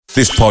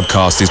This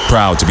podcast is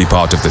proud to be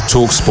part of the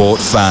TalkSport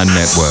Fan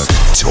Network.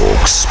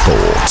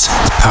 TalkSport.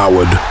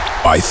 Powered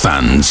by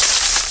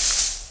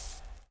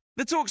fans.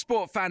 The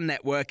TalkSport Fan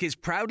Network is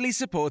proudly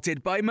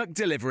supported by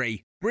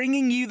McDelivery,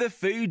 bringing you the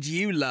food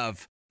you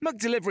love.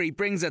 McDelivery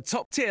brings a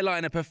top-tier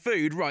lineup of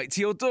food right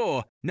to your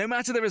door. No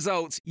matter the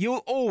result,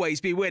 you'll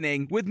always be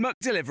winning with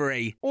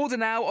McDelivery. Order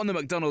now on the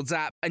McDonald's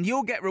app and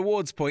you'll get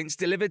rewards points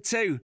delivered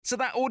too. So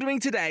that ordering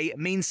today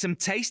means some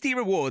tasty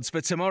rewards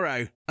for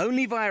tomorrow.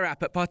 Only via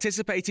app at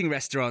participating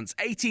restaurants.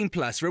 18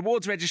 plus.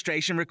 Rewards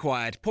registration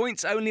required.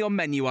 Points only on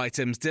menu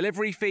items.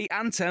 Delivery fee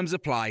and terms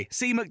apply.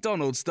 See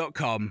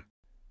mcdonalds.com.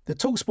 The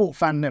TalkSport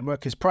Fan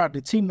Network is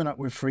proudly teaming up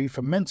with Free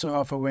for Mental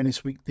Health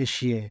Awareness Week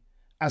this year.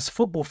 As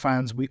football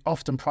fans, we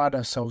often pride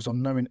ourselves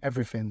on knowing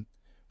everything,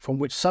 from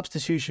which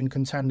substitution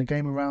can turn the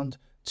game around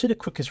to the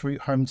quickest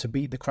route home to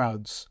beat the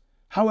crowds.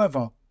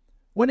 However,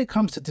 when it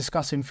comes to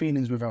discussing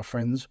feelings with our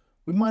friends,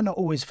 we might not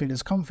always feel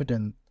as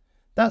confident.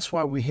 That's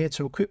why we're here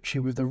to equip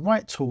you with the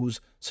right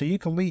tools so you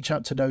can reach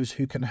out to those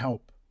who can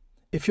help.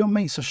 If your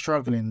mates are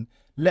struggling,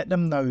 let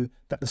them know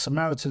that the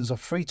Samaritans are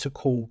free to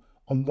call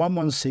on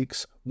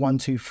 116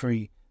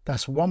 123.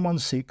 That's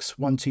 116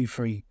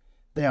 123.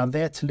 They are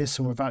there to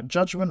listen without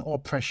judgment or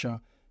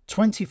pressure,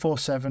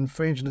 24/7,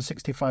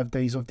 365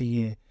 days of the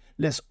year.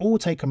 Let's all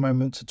take a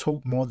moment to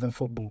talk more than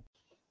football.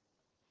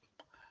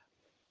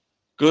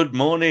 Good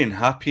morning.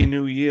 Happy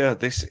New Year.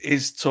 This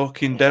is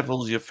Talking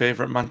Devils, your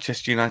favourite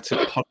Manchester United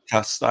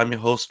podcast. I'm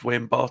your host,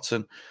 Wayne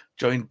Barton,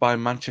 joined by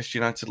Manchester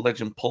United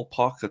legend Paul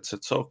Parker to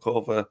talk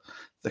over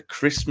the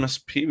Christmas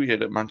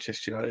period at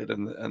Manchester United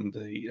and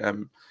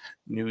the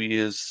New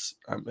Year's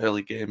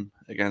early game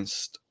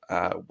against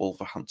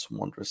Wolverhampton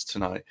Wanderers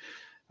tonight.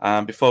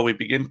 Before we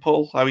begin,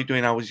 Paul, how are you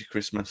doing? How was your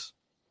Christmas?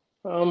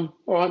 All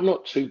right,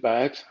 not too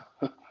bad.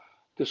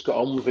 Just got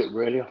on with it,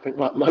 really. I think,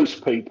 like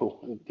most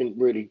people, didn't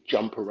really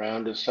jump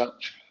around as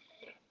such.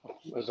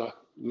 As I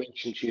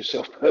mentioned to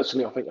yourself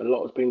personally, I think a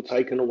lot has been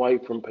taken away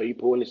from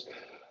people, and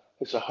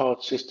it's a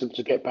hard system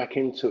to get back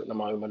into at the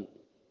moment.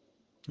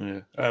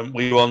 Yeah.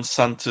 Were you on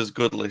Santa's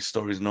good list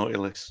or his naughty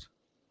list?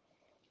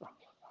 I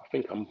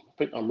think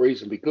I'm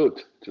reasonably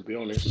good, to be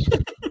honest.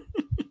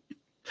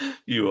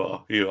 You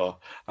are.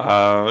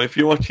 If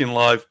you're watching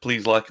live,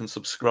 please like and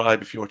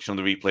subscribe. If you're watching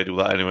on the replay, do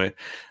that anyway.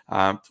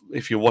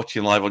 If you're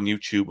watching live on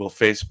YouTube or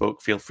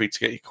Facebook, feel free to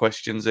get your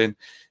questions in.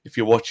 If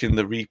you're watching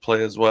the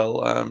replay as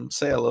well,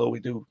 say hello.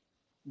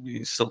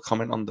 We still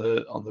comment on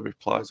the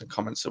replies and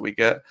comments that we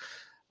get.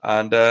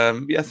 And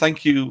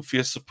thank you for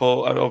your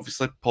support.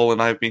 Obviously, Paul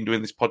and I have been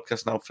doing this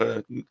podcast now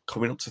for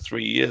coming up to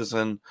 3 years,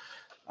 and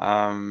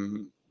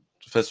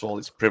first of all,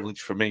 it's a privilege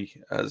for me,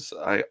 as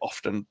I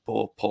often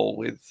bore Paul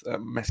with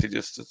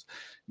messages to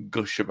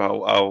gush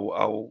about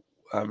how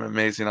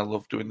amazing I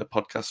love doing the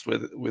podcast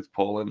with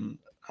Paul, and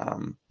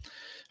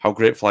how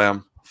grateful I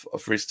am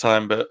for his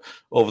time. But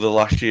over the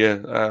last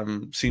year,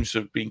 seems to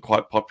have been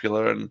quite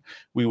popular, and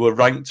we were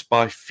ranked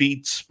by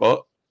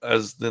FeedSpot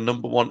as the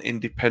number one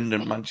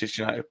independent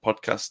Manchester United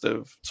podcast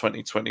of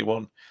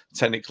 2021,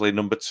 technically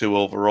number 2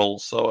 overall.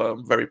 So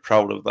I'm very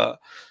proud of that.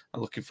 I'm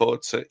looking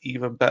forward to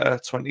even better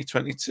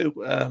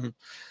 2022. And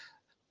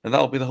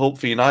that'll be the hope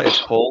for United,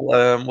 Paul.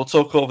 We'll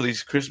talk over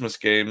these Christmas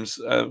games,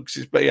 because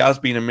it has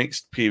been a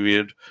mixed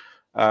period.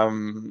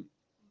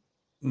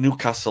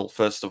 Newcastle,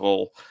 first of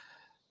all,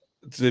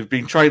 they've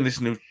been trying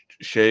this new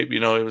shape. You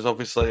know, it was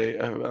obviously,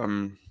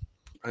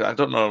 I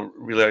don't know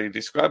really how you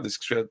describe this,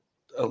 because we had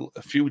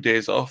a few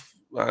days off,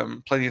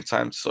 plenty of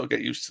time to sort of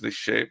get used to this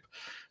shape,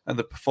 and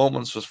the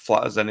performance was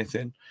flat as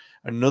anything.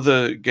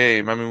 Another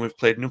game, I mean, we've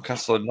played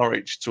Newcastle and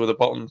Norwich, 2 of the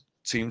bottom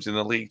teams in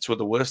the league, 2 of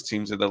the worst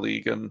teams in the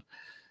league, and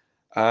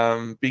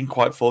been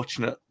quite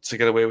fortunate to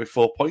get away with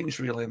 4 points,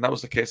 really, and that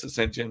was the case at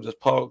St James's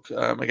Park.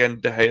 Again,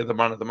 De Gea, the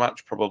man of the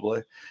match,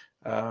 probably,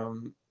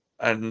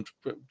 and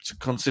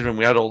considering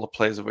we had all the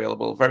players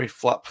available, very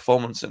flat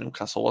performance at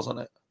Newcastle,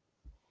 wasn't it?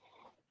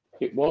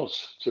 It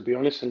was, to be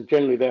honest, and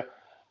generally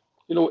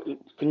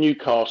for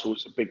Newcastle,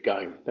 it's a big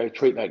game. They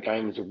treat that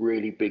game as a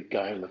really big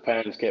game. The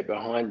fans get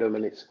behind them,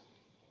 and it's,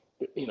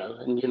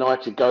 and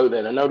United go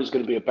there. They know there's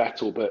going to be a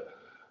battle, but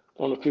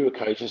on a few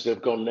occasions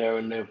they've gone there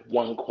and they've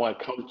won quite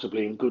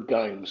comfortably in good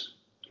games.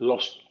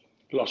 Lost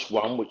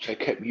one, which they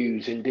kept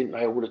using, didn't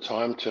they, all the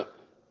time to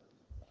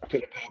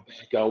Philip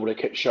Albert's goal. They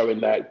kept showing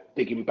that,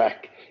 digging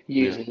back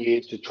years and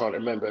years to try to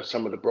remember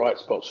some of the bright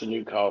spots of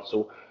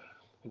Newcastle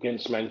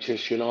against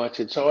Manchester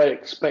United. So I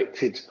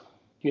expected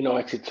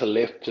United to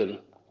lift and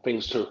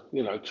things to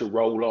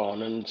roll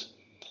on, and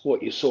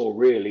what you saw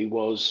really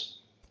was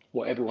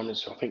what everyone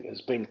has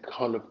been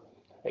kind of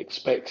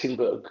expecting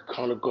but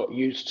kind of got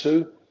used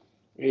to,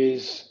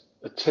 is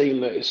a team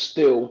that is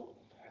still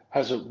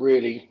hasn't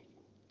really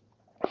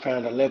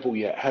found a level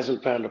yet,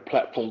 hasn't found a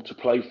platform to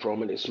play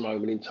from in this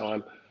moment in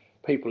time.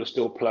 People are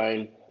still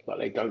playing like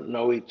they don't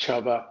know each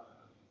other.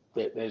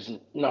 There's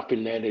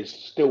nothing there. There's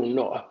still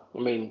not,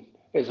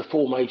 there's a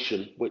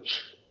formation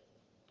which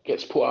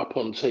gets put up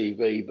on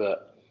TV,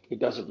 but it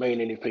doesn't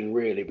mean anything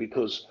really,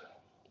 because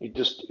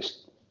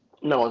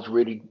no one's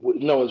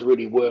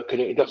really working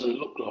it. It doesn't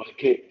look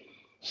like it.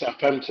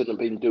 Southampton have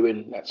been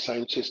doing that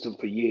same system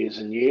for years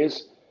and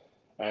years,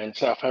 and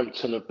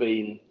Southampton have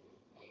been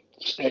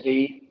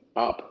steady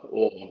up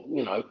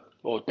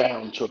or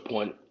down to a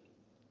point.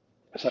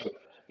 So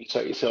you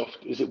say to yourself,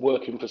 is it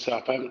working for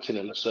Southampton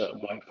in a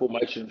certain way?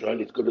 Formations are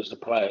only as good as the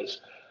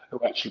players who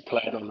are actually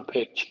playing on the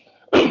pitch.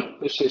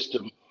 The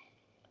system,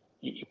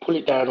 you pull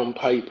it down on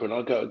paper, and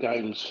I go to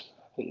games,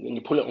 and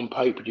you pull it on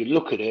paper, you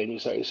look at it, and you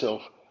say to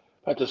yourself,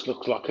 that just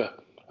looks like a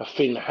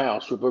thin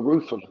house with a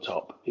roof on the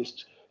top.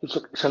 It's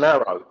an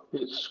arrow.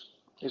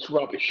 It's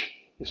rubbish.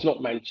 It's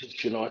not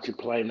Manchester United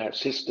playing that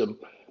system,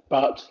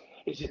 but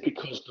is it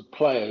because the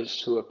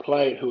players who are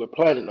playing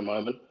at the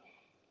moment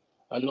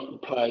are not the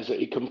players that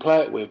he can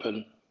play it with?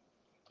 And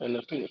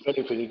I think if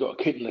anything, you've got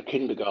a kid in the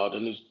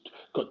kindergarten who's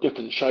got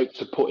different shapes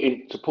to put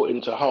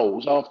into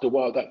holes. After a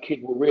while, that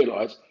kid will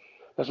realise,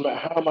 doesn't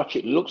matter how much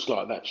it looks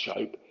like that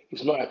shape,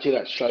 it's not actually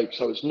that shape,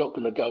 so it's not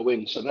going to go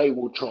in. So they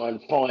will try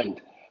and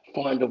find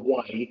a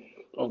way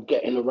of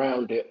getting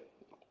around it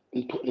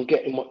and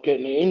getting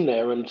it in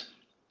there. And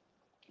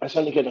that's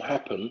only going to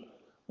happen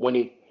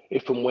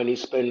if and when he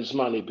spends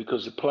money,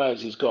 because the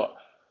players he's got,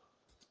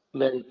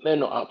 they're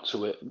not up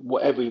to it.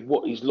 What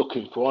he's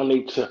looking for, I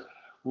need to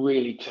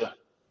really to.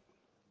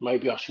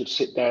 Maybe I should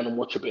sit down and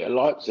watch a bit of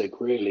Leipzig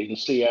really and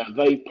see how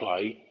they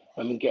play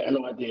and get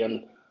an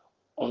idea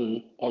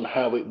on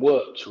how it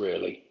works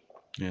really.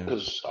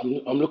 Because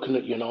I'm looking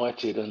at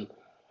United, and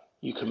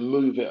you can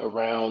move it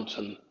around,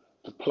 and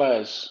the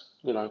players,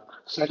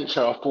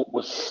 Sancho I thought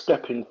was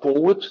stepping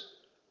forward.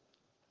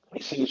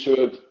 He seems to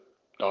have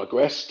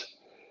digressed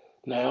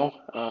now.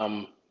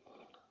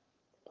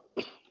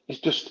 It's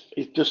just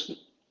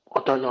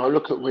I don't know. I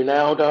look at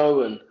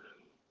Ronaldo, and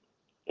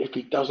if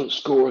he doesn't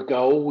score a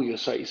goal, you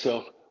say to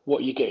yourself,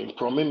 what are you getting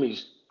from him?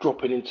 He's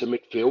dropping into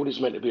midfield. He's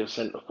meant to be a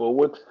centre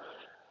forward,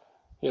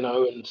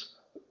 and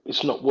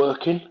it's not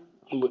working.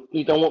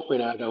 You don't want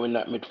Ronaldo in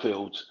that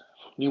midfield.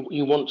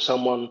 You want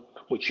someone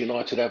which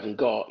United haven't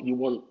got. You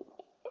want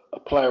a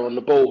player on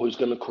the ball who's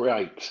going to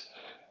create.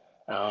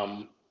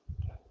 You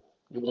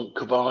want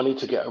Cavani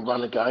to get a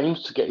run of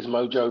games, to get his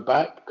mojo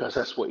back, because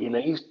that's what he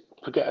needs.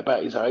 Forget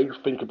about his age.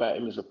 Think about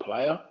him as a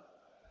player.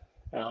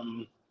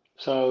 I've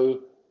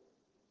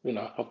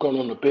gone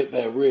on a bit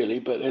there really,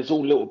 but there's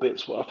all little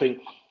bits what I think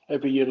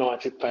every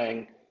United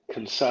fan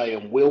can say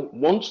and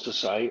wants to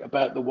say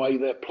about the way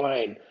they're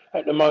playing.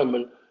 At the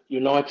moment,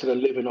 United are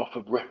living off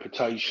of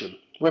reputation.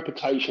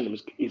 Reputation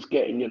is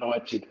getting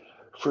United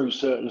through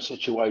certain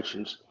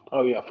situations.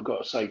 Oh yeah, I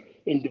forgot to say,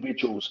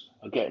 individuals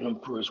are getting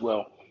them through as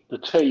well. The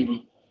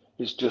team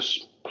is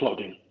just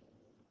plodding.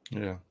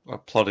 Yeah,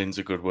 plodding's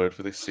a good word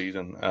for this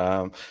season.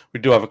 We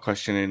do have a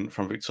question in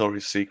from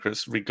Victoria's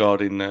Secrets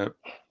regarding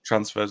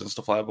transfers and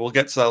stuff like that, but we'll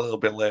get to that a little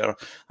bit later.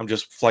 I'm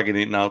just flagging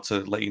it now to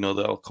let you know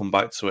that I'll come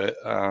back to it.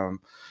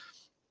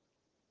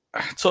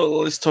 So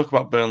let's talk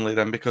about Burnley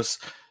then, because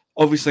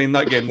obviously in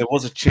that game there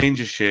was a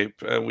change of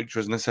shape, which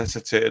was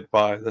necessitated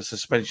by the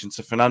suspension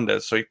to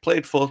Fernandes. So he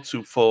played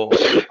 4-2-4.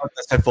 I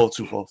said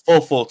 4-2-4,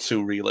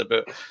 4-4-2 really,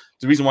 but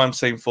the reason why I'm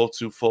saying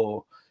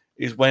 4-2-4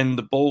 is when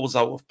the ball was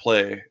out of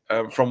play,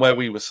 from where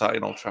we were sat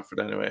in Old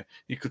Trafford anyway,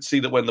 you could see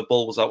that when the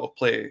ball was out of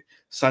play,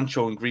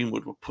 Sancho and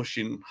Greenwood were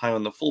pushing high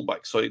on the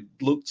fullback, so it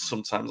looked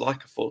sometimes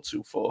like a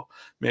 4-2-4.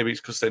 Maybe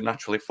it's because they're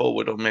naturally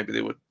forward, or maybe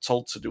they were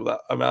told to do that.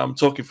 I mean, I'm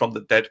talking from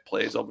the dead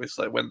plays,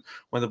 obviously, when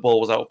the ball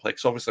was out of play,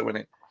 because obviously when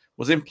it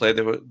was in play,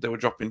 they were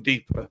dropping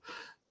deeper.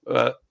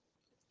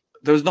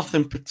 There was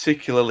nothing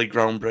particularly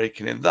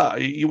groundbreaking in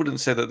that. You wouldn't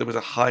say that there was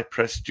a high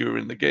press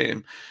during the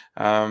game.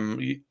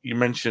 You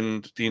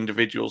mentioned the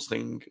individuals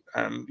thing,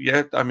 and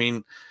yeah, I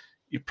mean,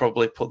 you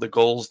probably put the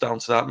goals down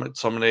to that.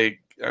 McTominay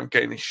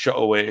getting his shot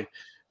away,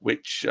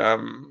 which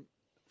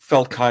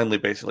fell kindly,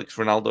 basically, because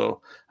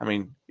Ronaldo, I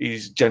mean,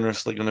 he's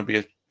generously going to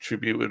be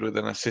attributed with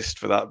an assist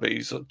for that, but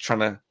he's trying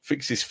to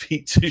fix his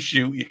feet to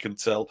shoot, you can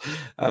tell.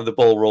 The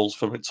ball rolls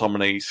for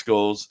McTominay, he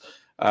scores.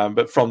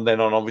 But from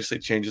then on, obviously,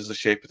 it changes the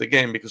shape of the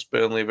game, because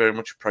Burnley are very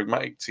much a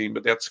pragmatic team,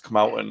 but they had to come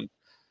out and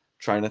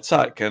try and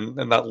attack, and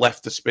that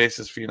left the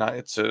spaces for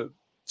United to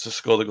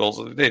score the goals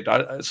that they did.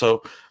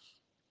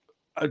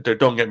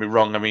 Don't get me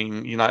wrong, I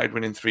mean, United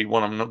winning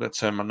 3-1, I'm not going to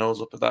turn my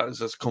nose up at that.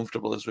 It's as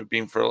comfortable as we've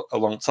been for a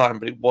long time,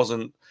 but it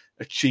wasn't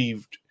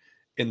achieved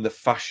in the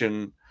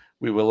fashion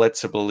we were led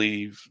to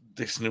believe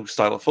this new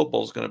style of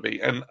football is going to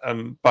be.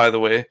 And by the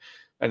way,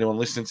 anyone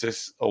listening to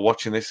this or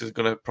watching this is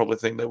going to probably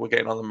think that we're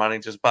getting on the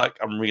manager's back.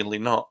 I'm really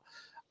not.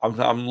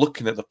 I'm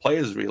looking at the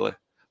players, really,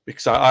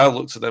 because I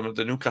looked at them at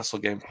the Newcastle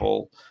game,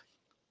 Paul,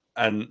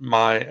 and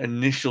my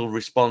initial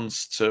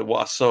response to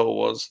what I saw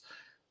was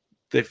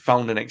they've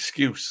found an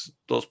excuse,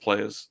 those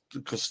players,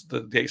 because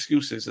the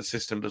excuse is the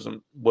system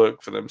doesn't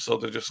work for them, so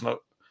they're just not,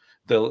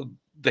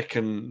 they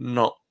can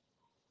not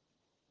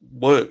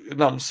work.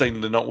 No, I'm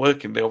saying they're not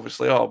working, they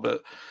obviously are,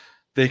 but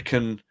they've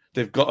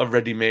got a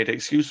ready-made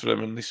excuse for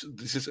them, and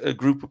this is a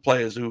group of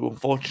players who,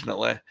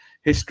 unfortunately,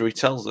 history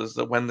tells us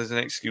that when there's an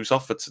excuse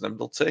offered to them,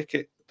 they'll take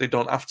it. They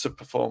don't have to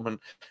perform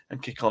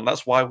and kick on.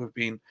 That's why we've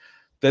been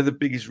they're the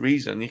biggest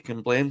reason. You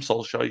can blame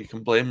Solskjaer, you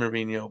can blame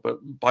Mourinho, but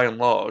by and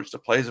large, the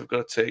players have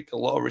got to take a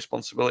lot of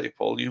responsibility,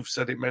 Paul. You've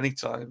said it many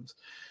times.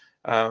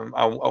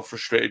 How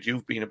frustrated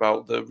you've been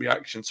about the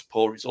reaction to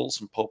poor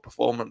results and poor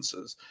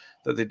performances,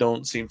 that they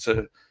don't seem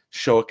to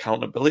show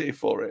accountability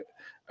for it.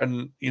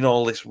 And,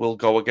 all this will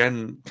go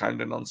again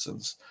kind of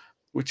nonsense,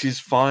 which is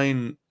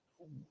fine.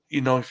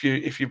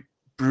 If you're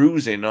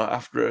bruising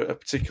after a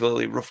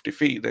particularly rough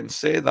defeat, then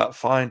say that,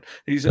 fine.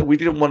 We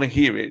didn't want to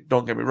hear it,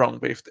 don't get me wrong,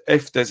 but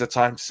if there's a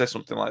time to say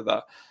something like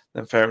that,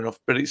 then fair enough.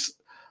 But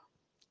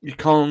you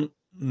can't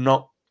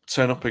not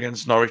turn up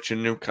against Norwich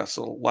and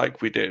Newcastle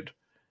like we did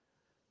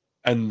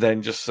and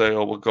then just say,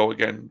 oh, we'll go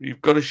again.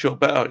 You've got to show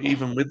better,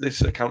 even with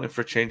this accounting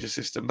for a change of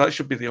system. That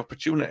should be the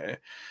opportunity.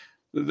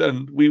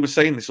 And we were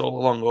saying this all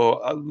along,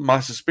 or my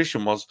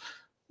suspicion was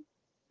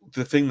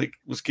the thing that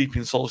was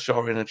keeping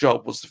Solskjaer in a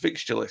job was the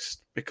fixture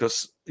list,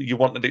 because you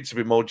wanted it to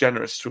be more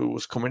generous to who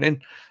was coming in.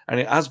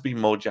 And it has been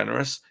more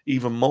generous,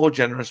 even more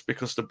generous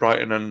because the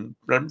Brighton and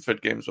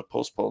Brentford games were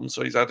postponed.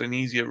 So he's had an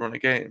easier run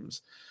of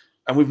games.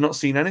 And we've not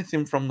seen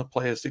anything from the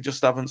players. They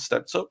just haven't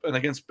stepped up. And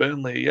against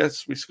Burnley,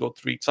 yes, we scored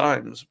 3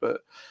 times,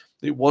 but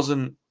it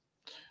wasn't...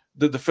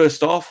 The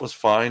first half was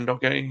fine.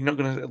 Okay, you're not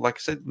going to, like I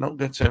said, not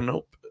going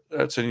to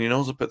turn your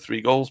nose up at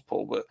 3 goals,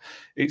 Paul. But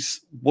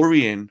it's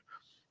worrying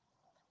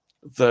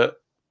that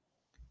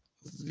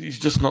you're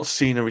just not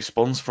seeing a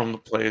response from the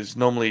players.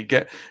 Normally,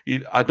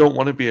 I don't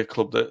want to be a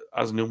club that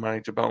has new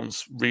manager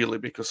bounce, really,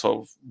 because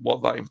of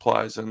what that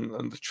implies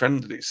and the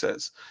trend that it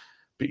says.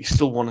 But you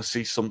still want to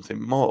see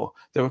something more.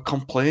 There were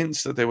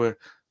complaints that there was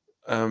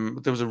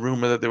a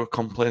rumour that they were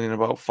complaining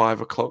about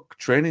 5 o'clock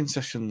training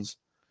sessions.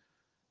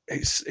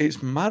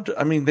 It's mad.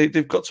 I mean,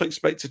 they've got to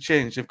expect a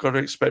change. They've got to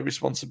expect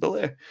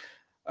responsibility.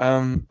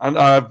 And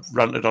I've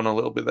ranted on a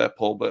little bit there,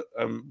 Paul, but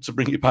to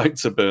bring it back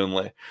to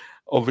Burnley,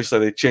 obviously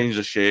they changed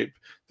the shape.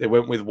 They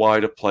went with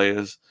wider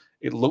players.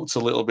 It looked a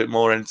little bit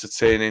more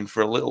entertaining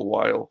for a little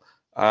while.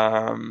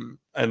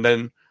 And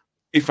then,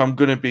 if I'm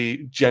going to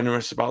be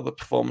generous about the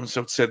performance, I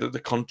would say that they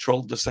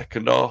controlled the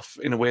second half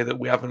in a way that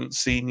we haven't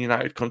seen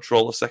United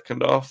control the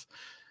second half.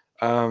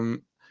 But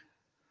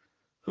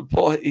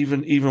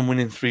even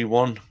winning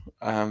 3-1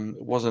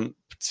 wasn't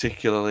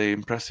particularly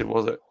impressive,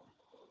 was it?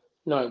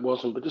 No, it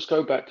wasn't. But just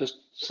go back, just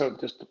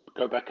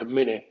go back a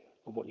minute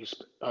of what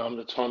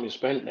the time you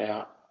spent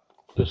there,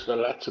 just the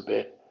latter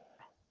bit.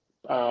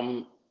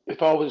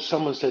 If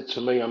someone said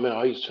to me,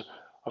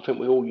 I think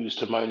we all used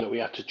to moan that we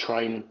had to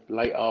train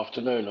late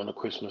afternoon on a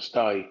Christmas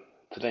day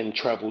to then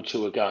travel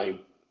to a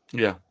game.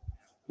 Yeah.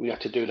 We had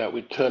to do that.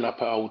 We'd turn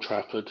up at Old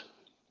Trafford,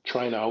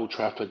 train at Old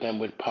Trafford, then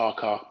we'd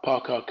park our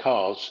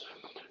cars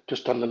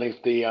just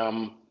underneath the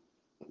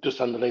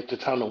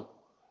tunnel,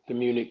 the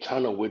Munich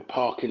tunnel. We'd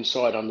park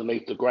inside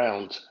underneath the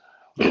ground,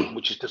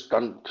 which is just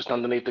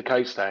underneath the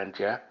K stand,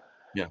 yeah?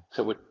 Yeah.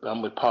 So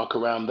we'd park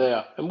around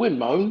there and we'd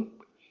moan.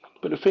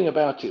 But the thing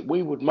about it,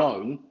 we would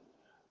moan,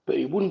 but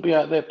it wouldn't be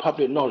out there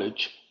public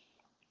knowledge.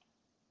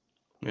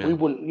 Yeah. We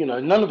wouldn't,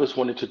 none of us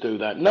wanted to do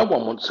that. No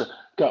one wants to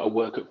go to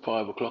work at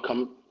 5 o'clock.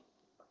 I'm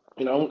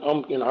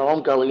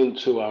going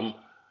into a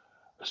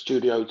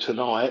studio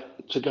tonight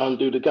to go and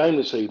do the game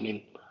this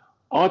evening.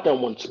 I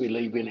don't want to be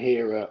leaving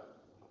here at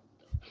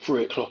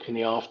 3 o'clock in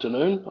the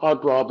afternoon.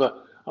 I'd rather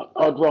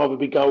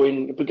be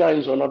going, if the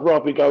game's on, I'd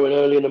rather be going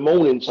early in the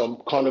morning, so I'm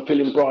kind of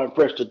feeling bright and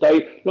fresh. The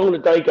longer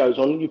the day goes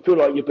on, you feel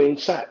like you're being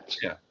sacked.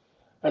 Yeah.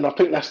 And I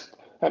think that's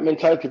that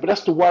mentality, but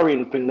that's the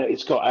worrying thing that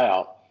it's got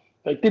out.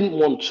 They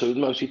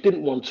mostly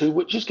didn't want to,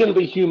 which is going to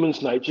be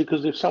human's nature,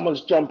 because if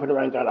someone's jumping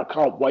around going, I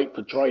can't wait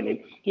for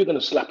training, you're going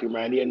to slap him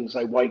around the head and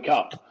say, wake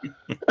up.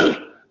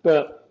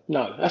 But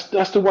no,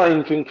 that's the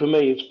worrying thing for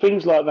me, is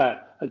things like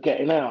that are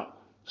getting out.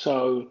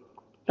 So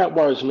that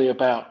worries me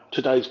about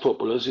today's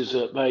footballers, is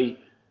that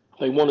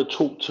they want to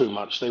talk too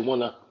much. They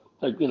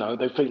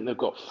think they've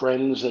got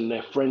friends and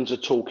their friends are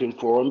talking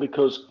for them,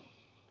 because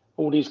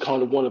all these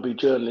kind of wannabe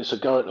journalists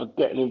are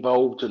getting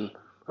involved and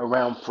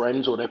around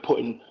friends, or they're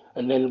putting,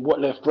 and then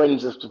what their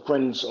friends of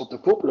the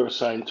footballer are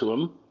saying to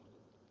them,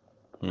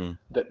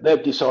 that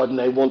they're deciding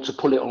they want to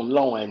put it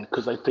online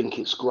because they think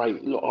it's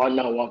great. Look, I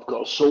know I've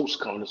got a source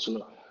kind of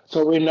something.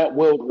 So we're in that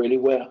world really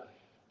where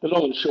the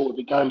long and short would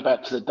be going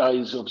back to the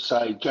days of,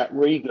 say, Jack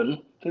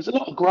Regan. There's a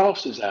lot of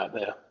grafters out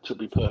there, to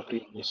be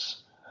perfectly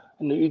honest,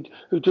 and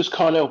who just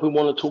can't help but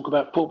want to talk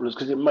about footballers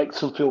because it makes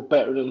them feel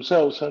better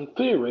themselves. So in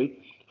theory,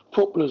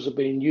 footballers are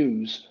being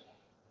used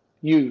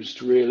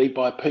really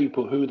by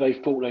people who they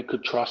thought they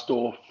could trust,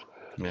 or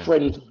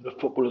friends of the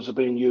footballers are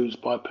being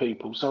used by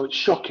people. So it's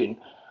shocking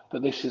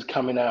that this is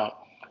coming out.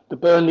 The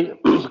Burnley,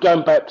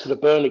 going back to the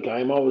Burnley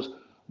game, I was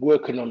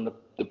working on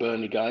the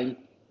Burnley game,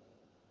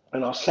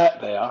 and I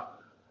sat there,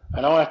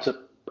 and I had to,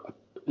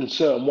 in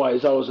certain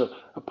ways, I was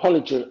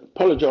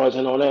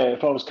apologising on air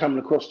if I was coming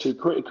across too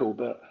critical,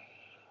 but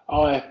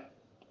I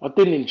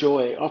didn't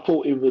enjoy it. I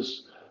thought it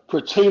was, for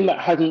a team that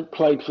hadn't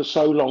played for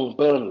so long,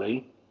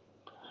 Burnley,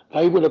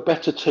 they were a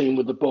better team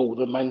with the ball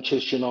than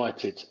Manchester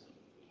United.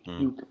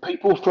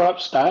 People throw up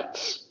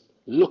stats.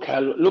 Look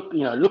at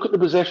the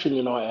possession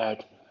United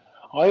had.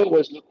 I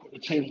always look what the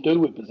teams do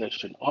with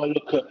possession. I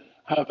look at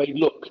how they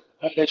look,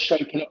 how they're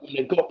shaping up when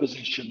they've got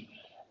possession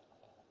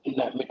in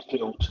that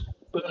midfield.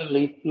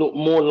 Burnley looked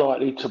more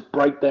likely to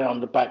break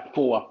down the back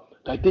four.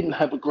 They didn't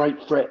have a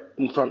great threat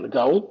in front of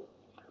goal,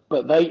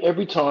 but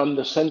every time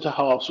the centre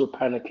halves were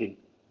panicking.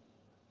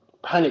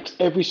 Panicked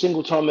every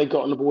single time they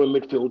got on the ball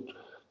in midfield.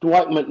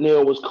 Dwight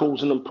McNeil was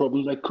causing them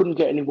problems. They couldn't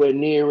get anywhere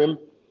near him.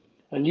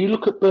 And you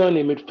look at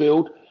Burnley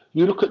midfield,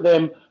 you look at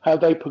them, how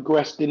they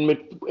progressed in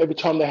every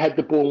time they had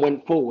the ball and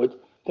went forward,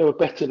 they were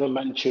better than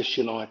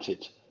Manchester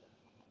United.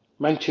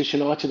 Manchester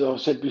United, as I've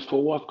said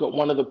before, I've got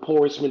one of the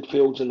poorest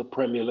midfields in the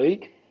Premier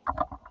League.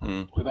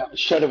 Without a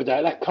shadow of a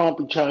doubt. That can't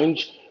be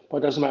changed, but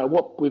it doesn't matter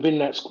what within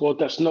that squad,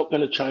 that's not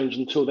going to change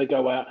until they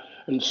go out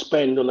and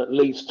spend on at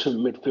least 2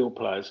 midfield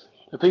players.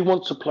 If he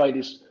wants to play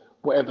this,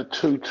 whatever,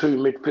 2-2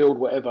 midfield,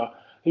 whatever,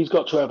 he's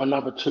got to have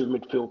another 2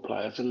 midfield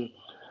players. And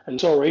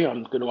sorry,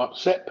 I'm going to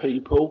upset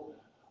people.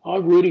 I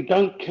really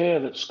don't care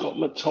that Scott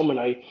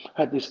McTominay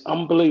had this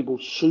unbelievable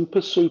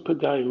super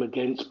game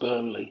against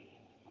Burnley,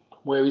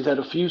 where he's had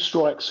a few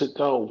strikes at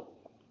goal.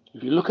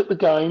 If you look at the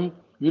game,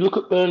 you look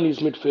at Burnley's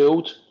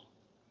midfield,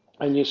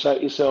 and you say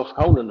to yourself,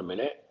 hold on a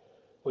minute,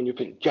 when you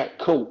think Jack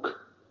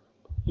Cork,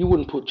 you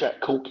wouldn't put Jack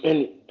Cork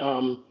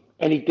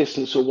any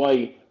distance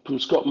away from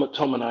Scott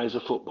McTominay as a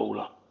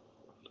footballer.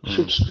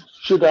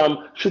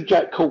 Should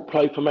Jack Cork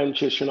play for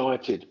Manchester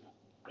United?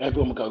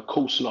 Everyone would go, of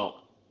course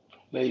not.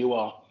 There you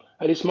are.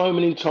 At this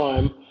moment in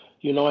time,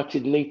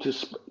 United need to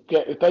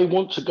if they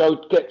want to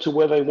get to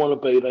where they want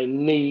to be, they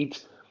need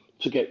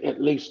to get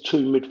at least 2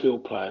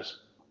 midfield players.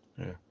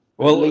 Yeah.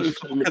 Well,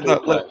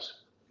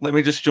 let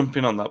me just jump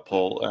in on that,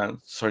 Paul.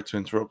 Sorry to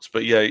interrupt,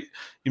 but yeah,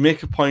 you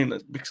make a point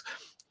that because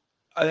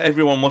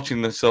everyone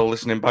watching this or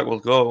listening back will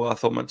go, I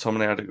thought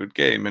McTominay had a good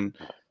game, and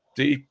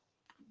he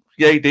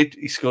did.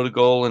 He scored a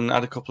goal and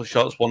had a couple of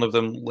shots. One of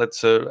them led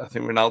to, I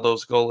think,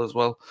 Ronaldo's goal as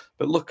well.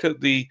 But look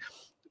at the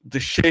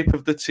shape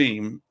of the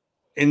team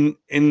in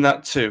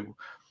that too.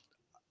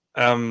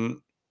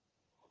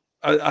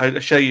 I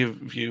share your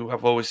view.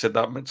 I've always said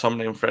that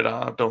McTominay and Fred.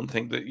 I don't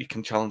think that you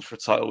can challenge for a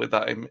title with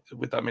that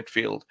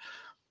midfield.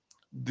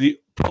 The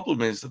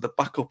problem is that the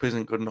backup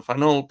isn't good enough. I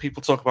know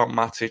people talk about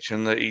Matic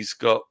and that he's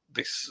got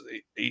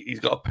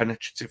a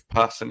penetrative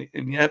pass, and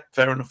yeah,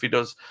 fair enough, he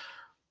does.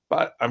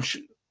 But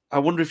I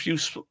wonder if you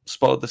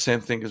spotted the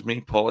same thing as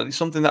me, Paul. And it's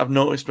something that I've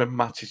noticed when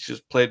Matic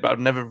has played, but I've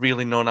never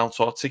really known how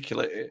to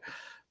articulate it.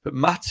 But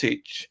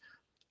Matic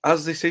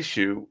has this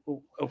issue,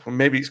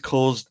 maybe it's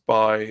caused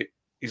by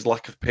his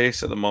lack of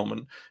pace at the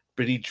moment,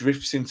 but he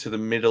drifts into the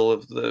middle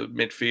of the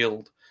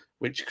midfield,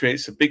 which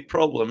creates a big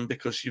problem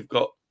because you've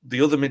got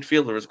the other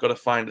midfielder has got to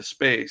find a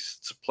space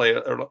to play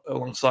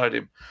alongside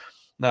him.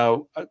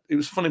 Now, it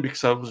was funny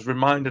because I was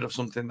reminded of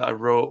something that I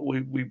wrote.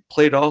 We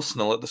played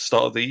Arsenal at the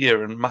start of the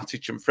year, and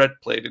Matic and Fred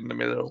played in the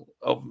middle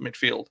of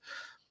midfield,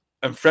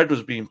 and Fred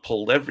was being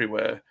pulled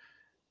everywhere,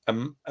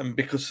 and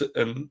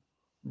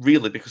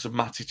really because of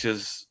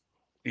Matic's,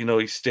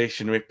 his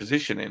stationary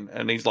positioning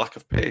and his lack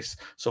of pace.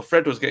 So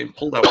Fred was getting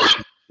pulled out of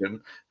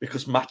position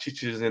because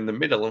Matic is in the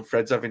middle, and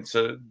Fred's having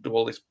to do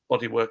all this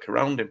body work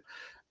around him.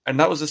 And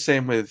that was the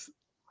same with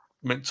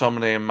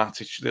McTominay and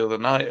Matic the other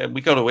night, and we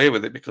got away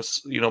with it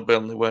because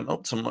Burnley weren't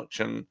up to much,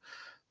 and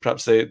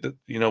perhaps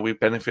we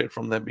benefited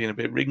from them being a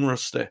bit ring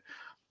rusty.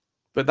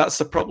 But that's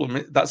the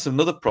problem. That's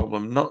another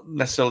problem, not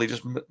necessarily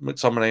just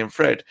McTominay and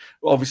Fred.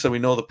 Obviously, we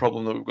know the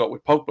problem that we've got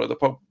with Pogba.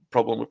 The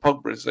problem with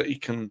Pogba is that he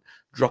can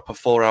drop a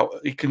 4-out.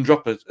 He can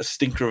drop a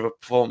stinker of a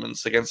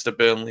performance against a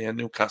Burnley and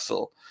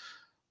Newcastle.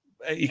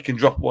 He can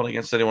drop one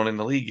against anyone in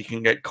the league. He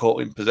can get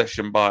caught in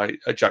possession by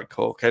a Jack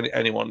Cork.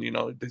 Anyone,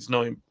 there's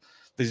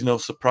no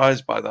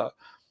surprise by that.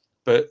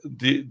 But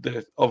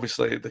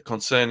obviously the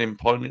concerning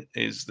point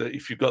is that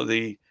if you've got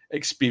the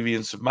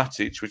experience of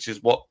Matic, which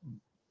is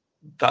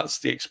that's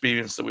the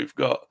experience that we've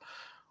got,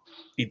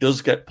 he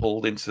does get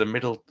pulled into the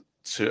middle.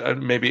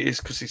 And maybe it is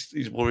because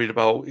he's worried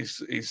about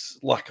his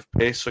lack of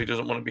pace, so he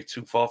doesn't want to be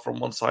too far from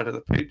one side of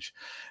the pitch.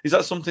 Is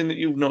that something that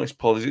you've noticed,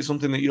 Paul? Is it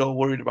something that you're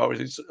worried about?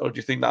 Or do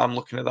you think that I'm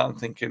looking at that and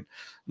thinking,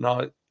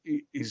 no,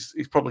 he's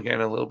probably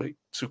getting a little bit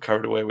too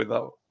carried away with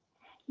that?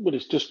 Well,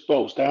 it just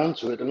boils down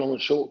to it. The long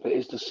and short bit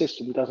is the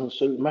system doesn't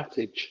suit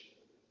Matic.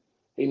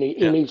 He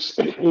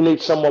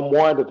needs someone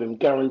wide of him,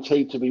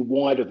 guaranteed to be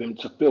wide of him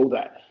to fill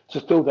that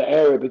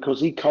area,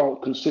 because he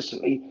can't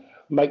consistently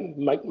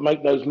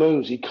make those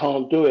moves. He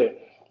can't do it.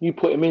 You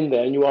put him in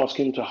there and you ask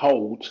him to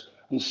hold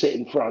and sit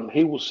in front.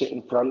 He will sit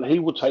in front. He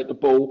will take the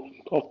ball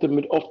off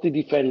the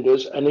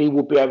defenders, and he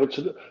will be able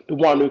to the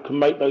one who can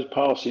make those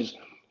passes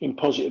in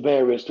positive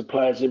areas to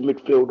players in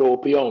midfield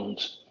or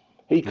beyond.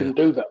 He can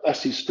do that.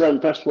 That's his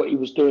strength. That's what he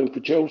was doing for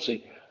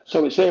Chelsea.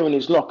 So it's there in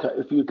his locker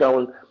if you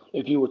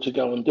were to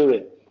go and do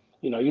it.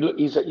 You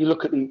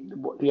look at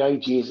what the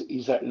age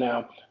he's at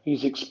now,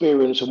 his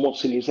experience and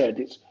what's in his head.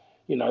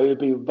 It'd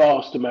be a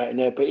vast amount in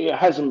there, but it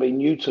hasn't been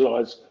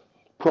utilised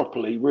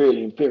properly,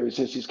 really, in theory,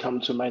 since he's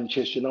come to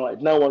Manchester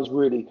United. No one's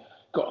really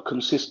got a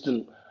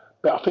consistent,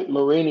 but I think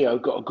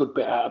Mourinho got a good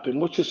bit out of him,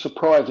 which is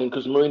surprising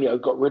because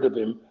Mourinho got rid of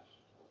him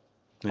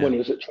when he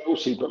was at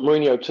Chelsea. But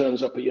Mourinho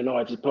turns up at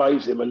United,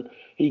 plays him, and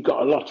he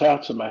got a lot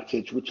out of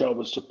Matic, which I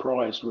was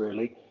surprised,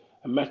 really.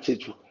 And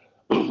Matic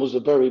was a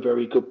very,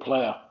 very good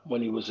player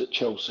when he was at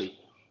Chelsea.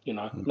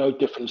 No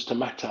difference to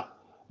Mata.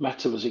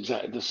 Mata was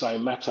exactly the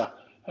same. Mata,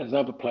 as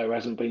another player,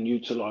 hasn't been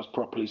utilised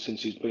properly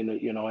since he's been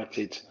at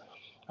United.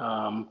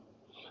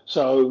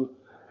 So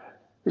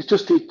it's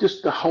just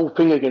the whole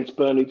thing against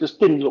Burnley just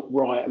didn't look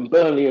right. And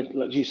Burnley,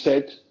 like you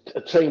said,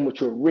 a team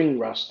which were ring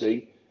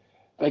rusty.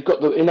 They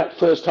got in that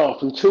first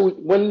half until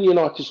when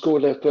United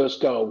scored their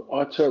first goal.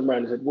 I turned around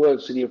and said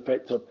words to the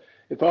effect of,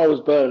 "If I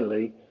was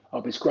Burnley,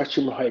 I'd be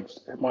scratching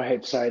my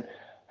head saying,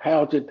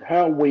 how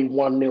are we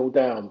 1-0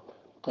 down?"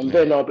 And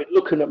then I'd be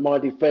looking at my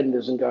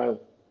defenders and going,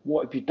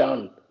 "What have you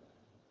done?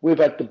 We've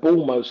had the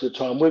ball most of the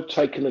time. We've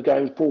taken the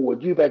game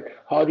forward. You've had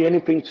hardly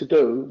anything to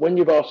do. When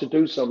you've asked to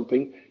do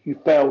something, you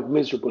failed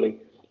miserably."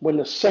 When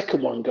the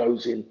second one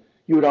goes in,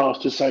 you would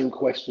ask the same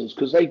questions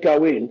because they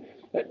go in.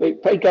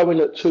 If they go in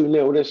at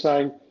 2-0, they're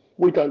saying,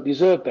 "We don't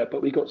deserve that,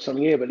 but we got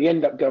something here." But they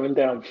end up going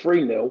down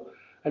 3-0,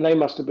 and they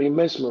must have been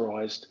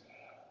mesmerised.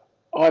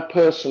 I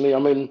personally,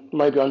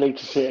 maybe I need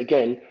to see it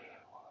again.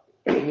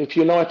 If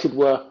United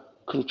were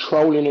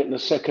controlling it in the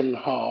second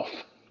half,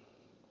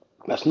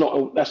 that's not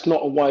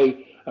a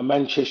way a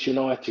Manchester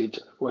United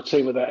or a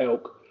team of that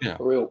ilk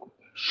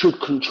should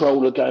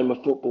control a game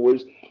of football.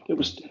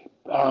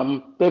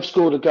 They've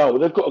scored a goal,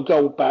 they've got a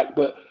goal back,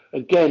 but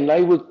again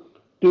they were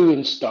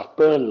doing stuff,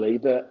 Burnley,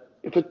 that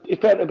if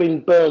it had been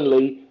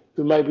Burnley,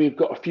 who maybe have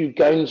got a few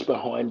games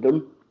behind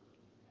them,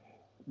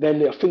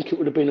 then I think it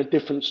would have been a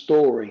different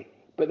story.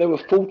 But they were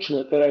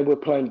fortunate that they were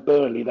playing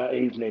Burnley that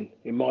evening,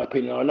 in my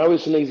opinion. I know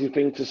it's an easy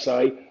thing to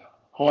say,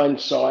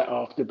 hindsight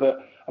after, but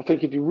I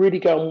think if you really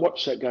go and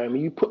watch that game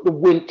and you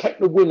take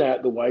the win out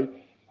of the way,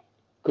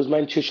 because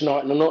Manchester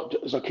United are not,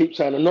 as I keep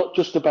saying, are not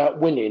just about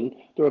winning,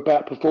 they're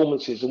about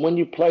performances. And when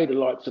you play the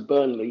likes of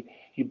Burnley,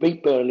 you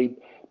beat Burnley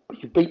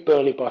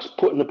by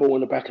putting the ball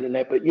in the back of the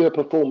net, but your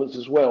performance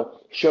as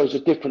well shows a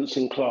difference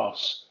in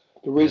class.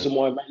 The reason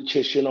why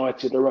Manchester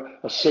United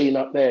are seen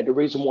up there, the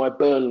reason why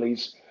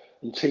Burnley's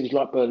and teams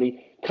like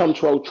Burnley come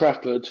to Old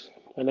Trafford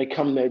and they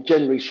come there,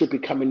 generally should be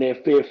coming there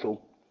fearful.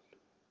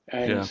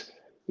 And,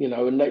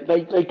 and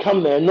they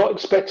come there not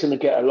expecting to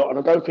get a lot. And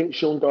I don't think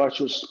Sean Dyche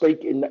was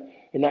speaking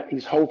in that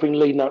his whole thing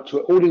leading up to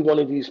it. All he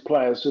wanted these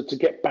players to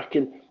get back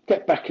in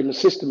the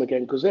system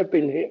again, because they've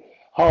been hit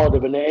harder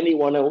than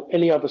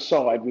any other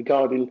side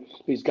regarding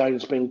these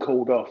games being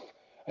called off.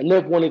 And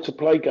they've wanted to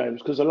play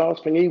games because the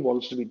last thing he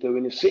wants to be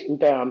doing is sitting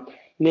down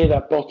near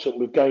that bottom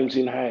with games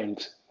in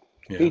hand.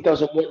 Yeah. He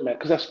doesn't want that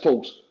because that's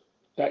false.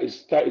 That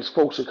is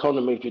false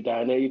economy if you're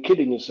down there. You're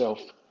kidding yourself.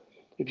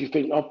 If you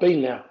think, I've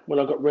been there when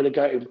I got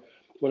relegated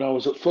when I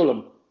was at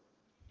Fulham.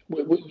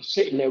 We were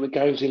sitting there with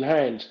games in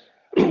hand.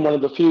 One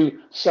of the few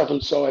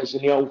southern sides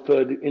in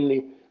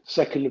the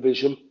second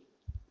division.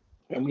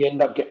 And we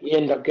end up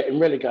getting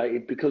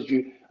relegated because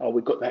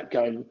we've got that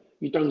game.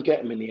 You don't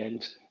get them in the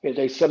end.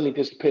 They suddenly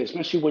disappear,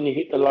 especially when you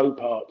hit the low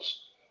parts.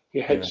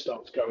 Your head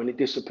starts going, it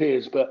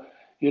disappears. But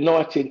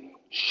United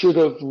should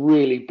have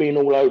really been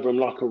all over them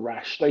like a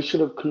rash. They should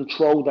have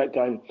controlled that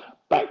game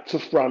back to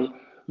front,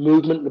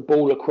 movement the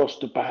ball across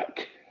the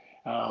back.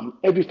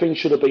 Everything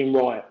should have been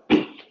right.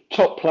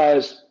 Top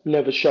players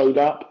never showed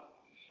up.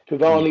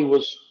 Cavani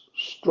was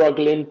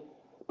struggling.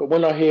 But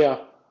when I hear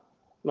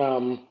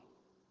the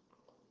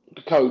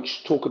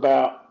coach talk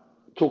about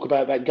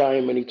that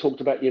game and he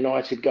talked about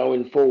United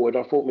going forward,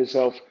 I thought to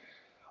myself,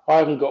 I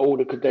haven't got all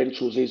the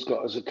credentials he's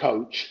got as a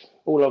coach.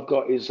 All I've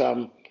got is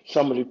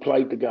somebody who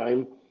played the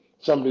game,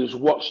 somebody who's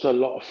watched a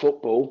lot of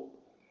football,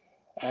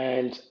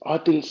 and I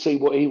didn't see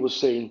what he was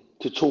seeing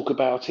to talk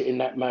about it in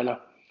that manner.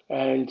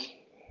 And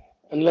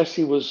unless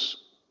he was,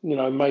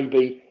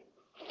 maybe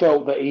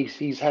felt that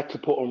he's had to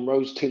put on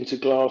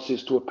rose-tinted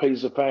glasses to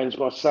appease the fans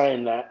by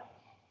saying that,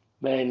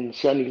 then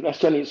that's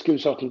the only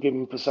excuse I can give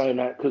him for saying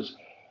that, because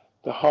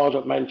the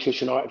hard-up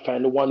Manchester United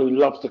fan, the one who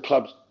loves the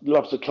club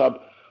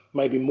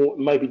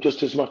maybe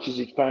just as much as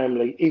his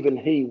family, even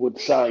he would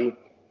say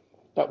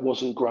that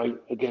wasn't great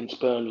against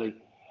Burnley.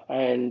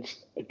 And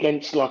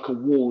against like a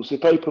Wolves,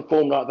 if they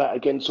perform like that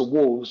against the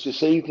Wolves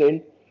this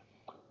evening,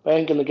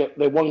 they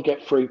won't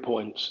get 3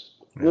 points.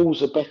 Yeah.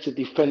 Wolves are better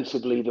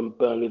defensively than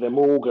Burnley. They're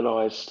more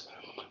organised.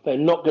 They're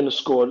not going to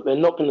score. They're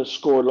not going to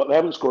score a lot. They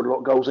haven't scored a lot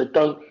of goals. They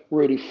don't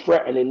really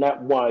threaten in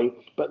that way.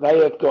 But they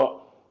have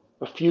got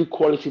a few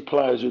quality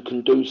players who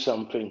can do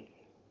something,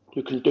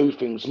 who can do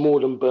things more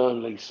than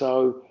Burnley.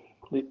 So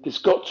it's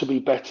got to be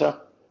better.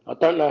 I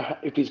don't know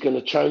if he's going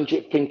to change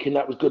it, thinking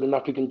that was good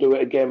enough, he can do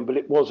it again, but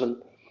it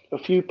wasn't. A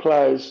few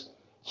players,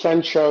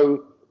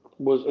 Sancho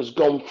has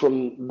gone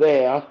from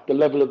there, the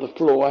level of the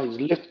floor, he's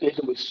lifted,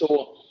 and we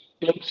saw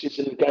glimpses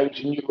in the games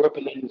in Europe,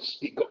 and then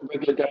he got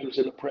regular games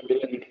in the Premier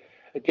League.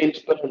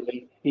 Against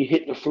Burnley, he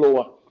hit the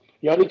floor.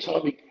 The only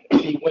time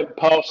he went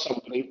past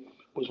somebody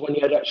was when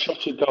he had that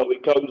shot at goal.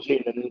 It goes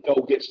in, and the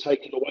goal gets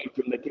taken away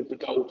from him. They give the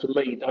goal to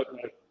me, don't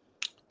they?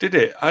 Did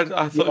it?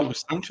 I thought it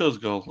was Sancho's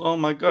goal. Oh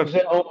my God!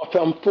 I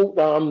thought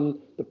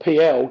the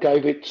PL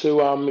gave it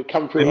to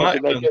come through.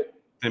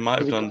 They might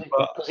have done.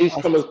 Because he's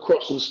come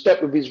across and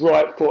stepped with his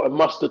right foot and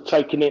must have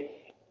taken it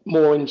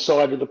more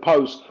inside of the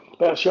post.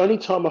 But that's the only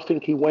time I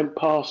think he went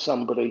past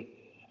somebody.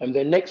 And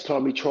then next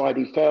time he tried,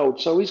 he failed.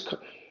 So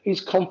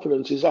his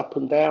confidence is up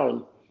and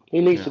down. He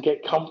needs to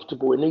get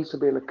comfortable. He needs to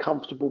be in a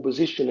comfortable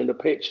position in the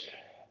pitch.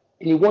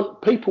 And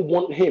people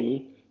want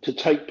him to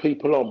take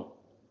people on.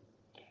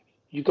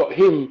 You got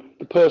him,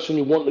 the person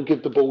you want to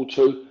give the ball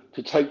to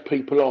take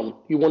people on.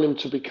 You want him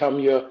to become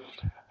your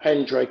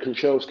Andrei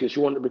Konchesky.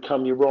 You want him to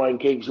become your Ryan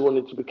Giggs. You want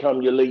him to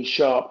become your Lee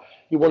Sharp.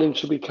 You want him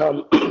to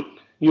become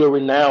your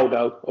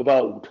Ronaldo of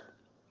old.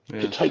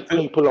 To take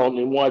people on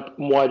in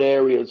wide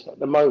areas. At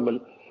the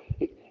moment,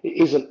 it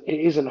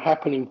isn't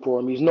happening for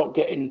him. He's not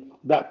getting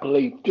that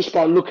belief just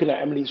by looking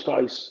at him in his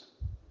face.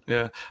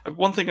 Yeah.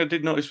 One thing I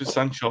did notice with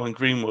Sancho and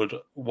Greenwood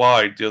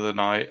wide the other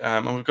night,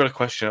 and we've got a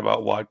question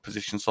about wide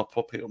positions, so I'll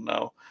pop it up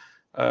now.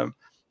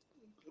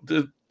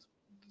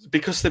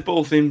 Because they're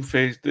both in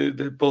phase,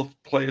 they're both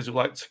players who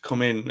like to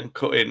come in and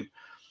cut in.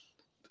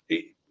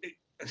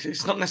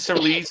 It's not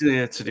necessarily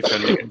easier to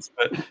defend against,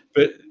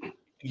 but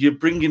you're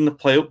bringing the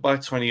play up by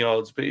 20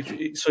 yards. But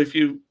if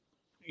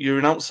you're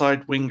an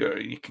outside winger,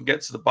 you can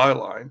get to the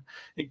byline.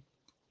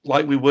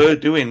 Like we were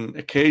doing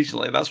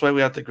occasionally. That's why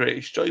we had the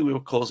greatest joy. We were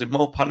causing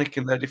more panic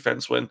in their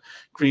defence when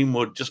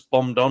Greenwood just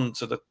bombed on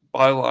to the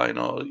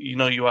byline or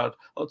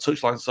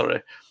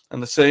touchline,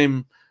 And the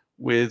same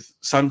with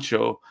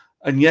Sancho.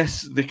 And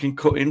yes, they can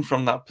cut in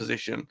from that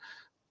position,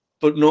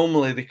 but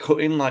normally they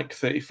cut in like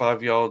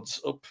 35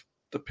 yards up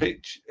the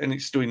pitch and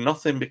it's doing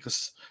nothing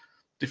because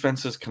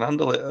defences can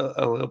handle it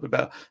a little bit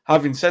better.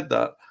 Having said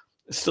that,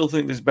 I still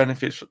think there's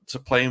benefits to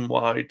playing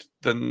wide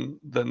than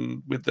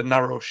with the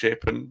narrow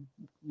shape. And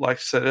like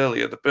I said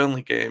earlier, the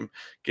Burnley game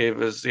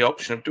gave us the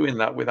option of doing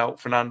that without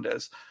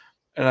Fernandes.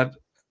 And I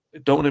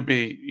don't want to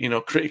be,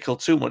 critical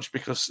too much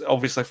because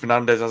obviously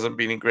Fernandes hasn't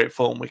been in great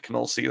form. We can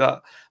all see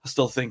that. I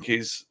still think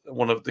he's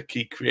one of the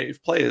key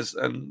creative players,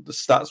 and the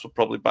stats will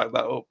probably back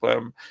that up.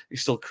 He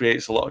still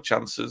creates a lot of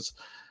chances,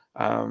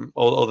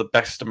 or the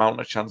best amount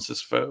of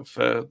chances for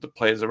the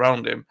players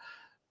around him.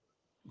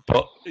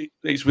 But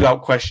it's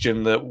without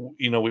question that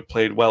we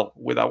played well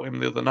without him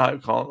the other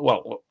night.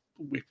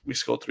 We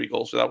scored 3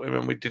 goals without him,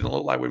 and we didn't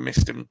look like we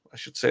missed him. I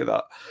should say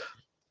that.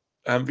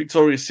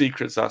 Victoria's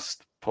Secrets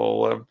asked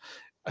Paul.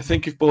 I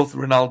think if both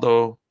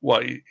Ronaldo,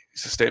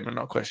 it's a statement,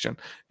 not a question.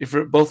 If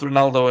both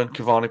Ronaldo and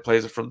Cavani play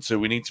as a front two,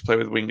 we need to play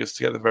with wingers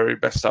to get the very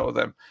best out of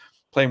them.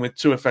 Playing with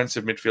 2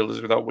 offensive midfielders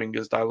without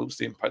wingers dilutes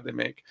the impact they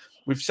make.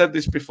 We've said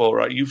this before,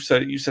 right? You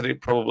said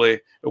it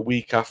probably a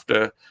week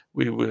after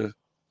we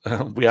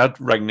had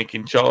Rangnick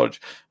in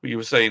charge, but you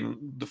were saying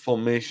the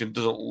formation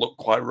doesn't look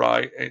quite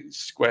right. It's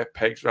square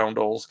pegs, round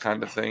holes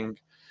kind of thing.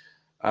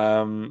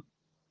 Are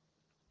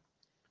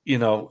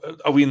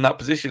we in that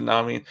position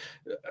now? I mean,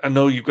 I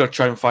know you've got to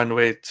try and find a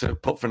way to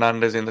put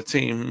Fernandes in the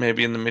team,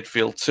 maybe in the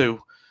midfield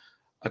too.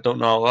 I don't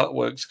know how that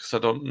works because I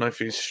don't know if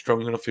he's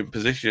strong enough in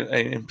possession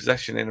in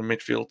a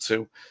midfield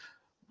too.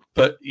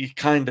 But you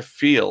kind of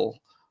feel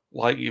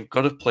like you've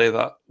got to play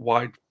that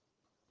wide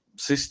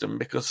system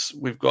because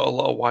we've got a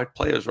lot of wide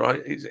players,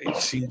 right? It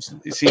seems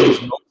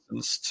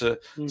nonsense to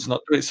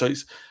not do it. So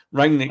it's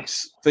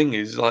Rangnick's thing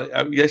is like,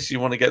 yes, you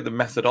want to get the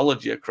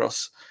methodology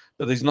across,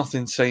 but there's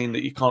nothing saying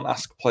that you can't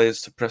ask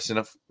players to press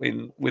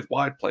in with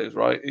wide players,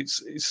 right?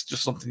 It's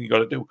just something you got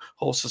to do.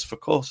 Horses for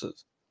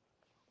courses.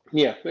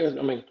 Yeah, I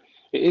mean,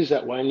 it is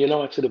that way. And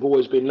United have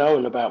always been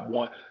known about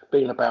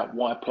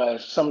wide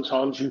players.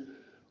 Sometimes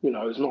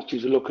as much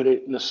as you look at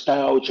it,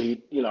 nostalgia,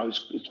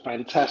 it's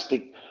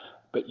fantastic,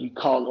 but you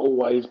can't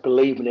always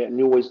believe in it, and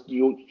you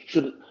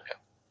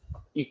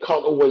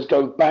can't always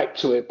go back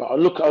to it. But I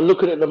look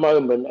at it at the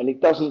moment, and it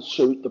doesn't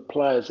suit the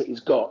players that he's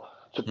got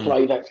to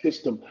play that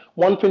system.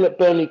 One thing that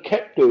Burnley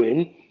kept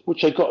doing,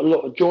 which they got a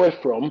lot of joy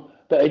from,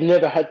 that they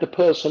never had the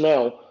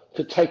personnel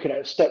to take it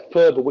a step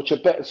further, which a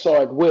better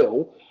side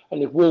will.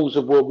 And if Wolves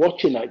were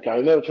watching that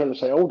game, they were trying to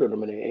say, hold on a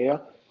minute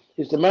here,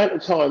 is the amount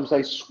of times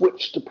they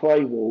switched to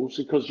play Wolves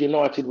because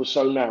United was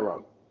so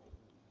narrow.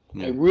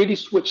 They really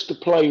switched to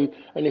play,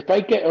 and if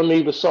they get on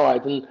either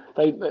side, and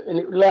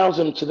it allows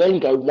them to then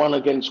go 1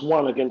 against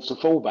the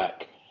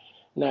fullback.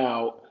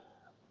 Now,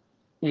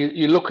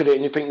 you look at it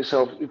and you think to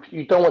yourself, if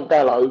you don't want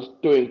Dalot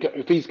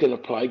if he's going to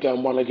play,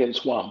 going 1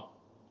 against 1.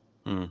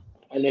 And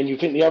then you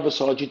think the other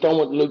side, you don't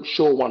want Luke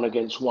Shaw 1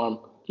 against 1.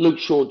 Luke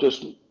Shaw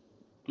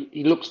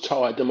he looks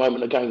tired the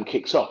moment the game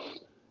kicks off.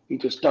 He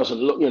just doesn't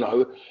look,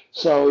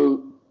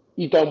 So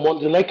you don't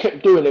want, and they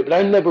kept doing it, but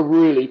they never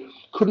really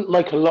couldn't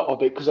make a lot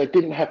of it because they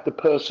didn't have the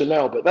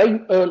personnel. But they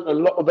earned a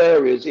lot of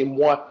areas in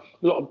wide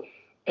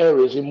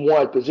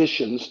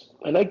positions,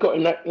 and they got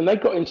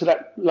into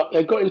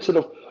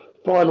the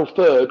final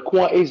third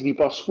quite easily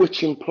by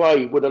switching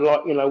play with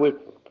with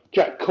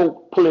Jack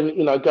Cork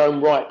pulling,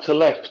 going right to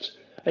left,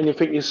 and you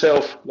think to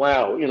yourself,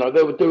 wow,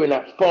 they were doing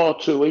that far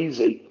too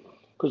easy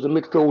because the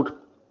midfield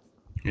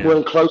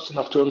weren't close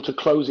enough to them to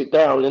close it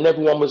down, and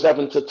everyone was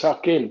having to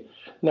tuck in.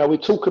 Now we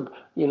talk,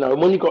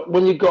 when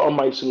you got a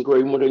Mason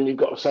Greenwood and you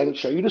got a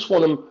Sancho, you just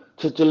want them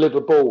to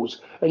deliver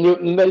balls. And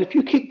then if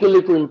you keep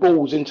delivering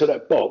balls into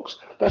that box,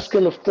 that's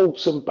going to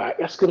force them back.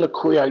 That's going to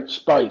create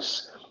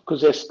space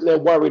because they're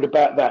worried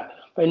about that.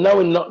 They know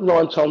in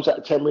 9 times out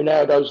of 10,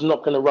 Ronaldo's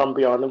not going to run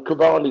behind them.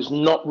 Cavani's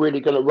not really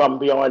going to run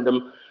behind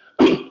them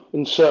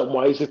in certain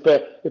ways if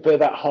they're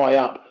that high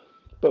up.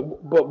 But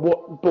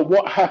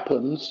what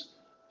happens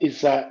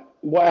is that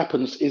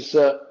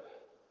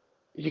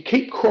if you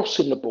keep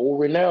crossing the ball,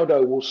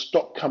 Ronaldo will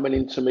stop coming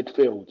into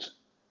midfield.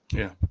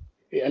 Yeah.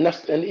 And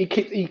he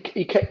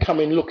kept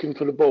coming looking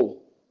for the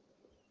ball.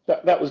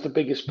 That was the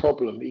biggest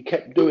problem. He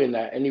kept doing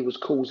that, and he was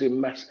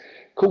causing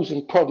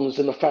problems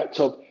in the fact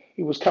of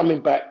he was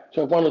coming back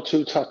to have 1 or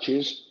 2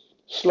 touches,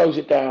 slows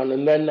it down,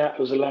 and then that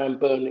was allowing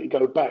Burnley to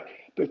go back.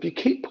 But if you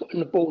keep putting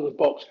the ball in the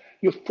box,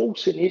 you're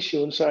forcing the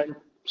issue and saying,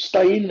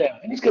 stay in there.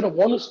 And he's going to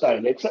want to stay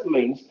in there because that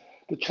means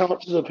the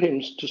chances of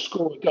him to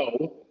score a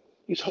goal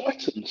is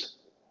heightened.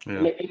 Yeah.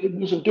 And it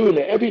wasn't doing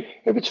it.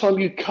 Every time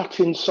you cut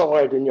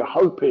inside and you're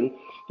hoping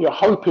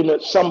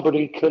that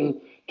somebody can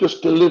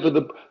just deliver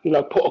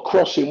put a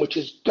cross in, which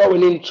is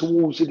going in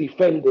towards the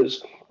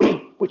defenders,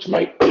 which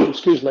makes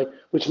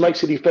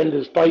the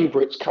defenders'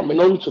 favourites coming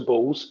onto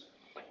balls.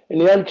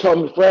 And the only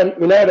time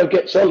Ronaldo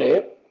gets on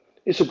it,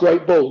 it's a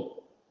great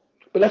ball.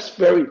 But that's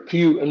very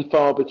few and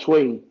far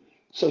between.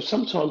 So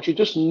sometimes you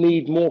just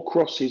need more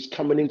crosses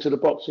coming into the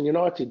box, and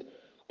United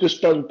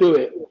just don't do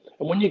it.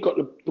 And when you've got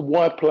the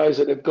wide players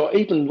that they've got,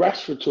 even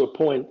Rashford to a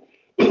point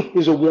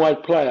is a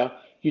wide player,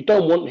 you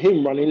don't want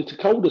him running into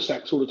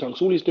cul-de-sacs all the time.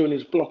 So all he's doing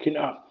is blocking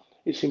up.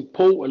 It's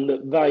important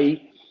that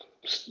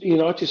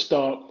United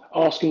start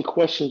asking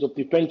questions of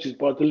defences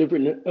by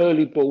delivering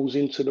early balls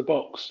into the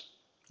box.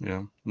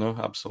 Yeah, no,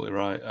 absolutely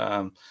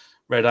right.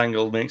 Red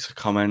Angle makes a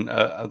comment,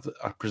 I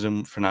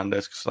presume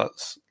Fernandes, because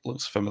that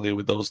looks familiar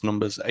with those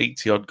numbers,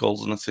 80-odd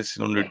goals and assists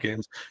in 100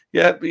 games.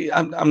 Yeah,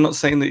 I'm not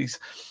saying that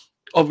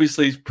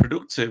he's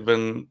productive,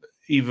 and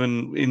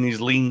even in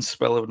his lean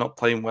spell of not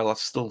playing well, I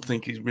still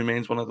think he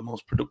remains one of the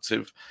most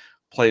productive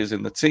players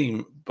in the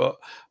team. But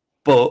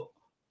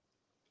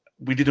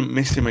we didn't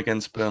miss him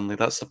against Burnley.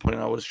 That's the point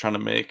I was trying to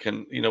make.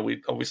 And, we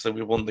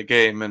won the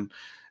game, and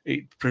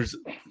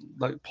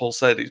like Paul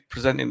said, it's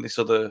presenting this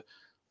other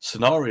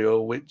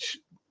scenario, which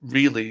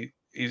really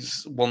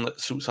is one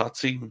that suits our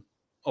team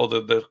or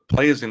the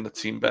players in the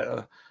team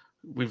better.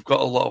 We've got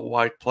a lot of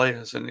wide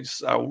players, and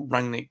it's how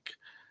Rangnick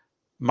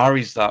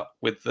marries that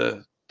with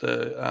the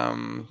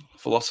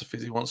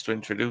philosophies he wants to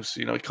introduce.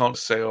 He can't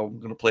say, "Oh, I'm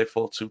going to play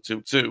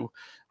 4-2-2-2,"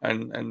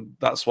 and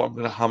that's what I'm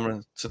going to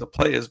hammer to the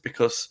players,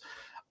 because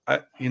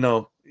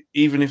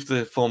even if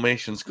the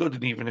formation's good,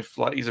 and even if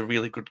he's a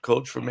really good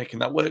coach for making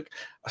that work,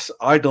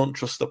 I don't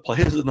trust the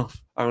players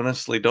enough. I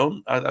honestly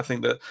don't. I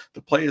think that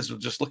the players will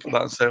just look at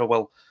that and say, "Oh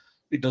well,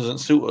 it doesn't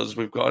suit us.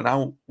 We've got an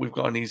out. We've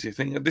got an easy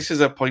thing." And this is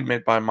a point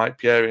made by Mike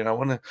Pieri,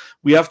 and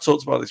we have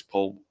talked about this,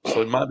 Paul,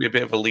 so it might be a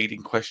bit of a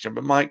leading question.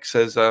 But Mike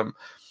says,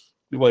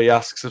 he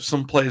asks, have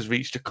some players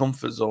reached a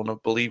comfort zone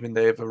of believing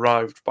they have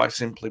arrived by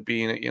simply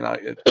being at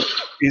United?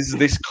 Is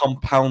this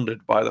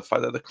compounded by the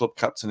fact that the club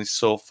captain is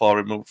so far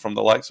removed from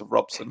the likes of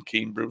Robson,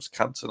 Keane, Bruce,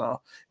 Cantona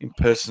in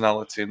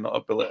personality and not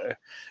ability?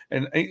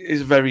 And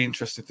it's a very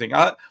interesting thing.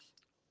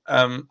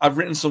 I've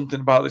written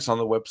something about this on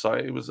the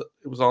website. It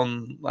was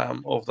on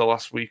over the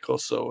last week or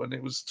so, and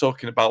it was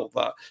talking about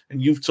that.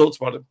 And you've talked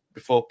about it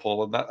before,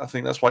 Paul, and I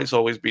think that's why it's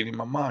always been in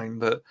my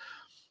mind, that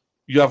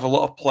you have a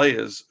lot of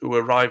players who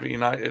arrive at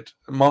United.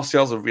 And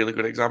Martial's a really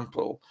good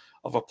example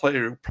of a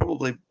player who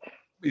probably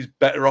is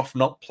better off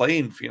not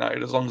playing for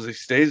United as long as he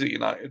stays at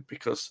United,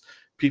 because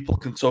people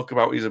can talk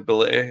about his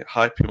ability,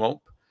 hype him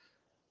up.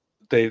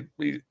 They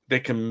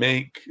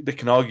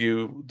can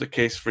argue the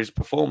case for his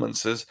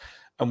performances,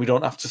 and we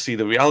don't have to see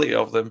the reality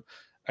of them.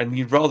 And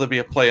you'd rather be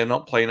a player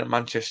not playing at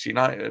Manchester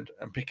United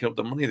and picking up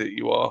the money that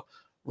you are,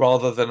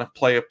 rather than a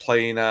player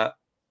playing at,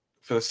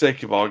 for the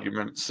sake of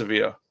argument,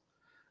 Sevilla.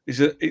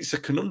 It's a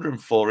conundrum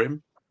for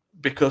him,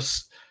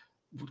 because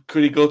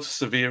could he go to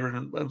Sevilla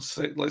and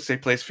say, let's say,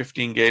 plays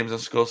 15 games and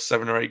scores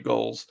 7 or 8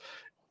 goals?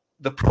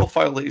 The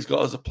profile that he's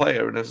got as a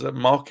player and as a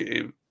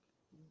market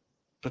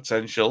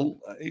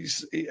potential,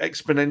 it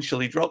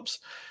exponentially drops.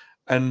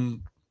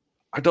 And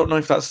I don't know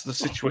if that's the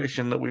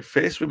situation that we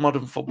face with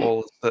modern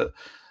footballers,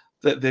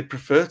 that they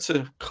prefer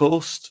to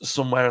coast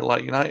somewhere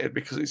like United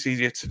because it's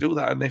easier to do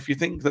that. And if you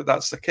think that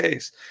that's the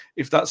case,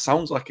 if that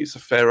sounds like it's a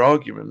fair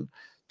argument,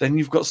 then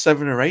you've got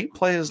 7 or 8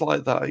 players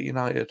like that at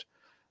United.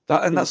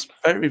 That's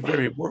very,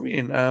 very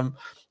worrying.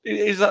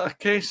 Is that a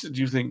case,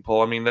 do you think,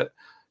 Paul? I mean, that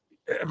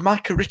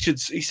Micah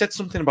Richards, he said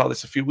something about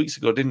this a few weeks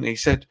ago, didn't he?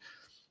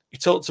 He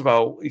talked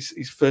about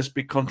his first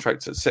big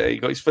contract at City. He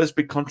got his first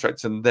big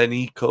contract and then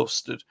he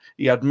coasted.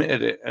 He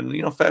admitted it. And,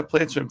 fair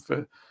play to him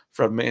for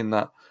admitting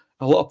that.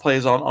 A lot of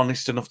players aren't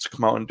honest enough to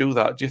come out and do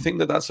that. Do you think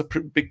that that's a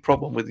big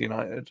problem with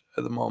United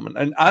at the moment?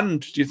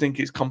 And do you think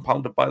it's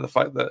compounded by the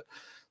fact that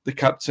the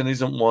captain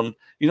isn't one,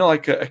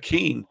 like a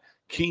Keane?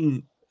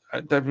 Keane,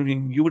 I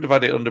mean, you would have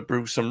had it under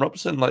Bruce and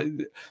Robson. Like,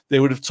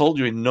 they would have told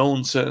you in no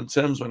uncertain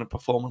terms when a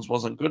performance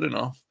wasn't good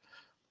enough.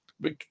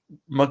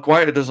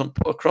 Maguire doesn't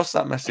put across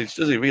that message,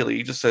 does he? Really,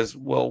 he just says,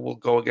 "Well, we'll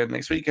go again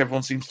next week."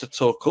 Everyone seems to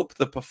talk up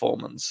the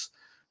performance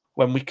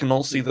when we can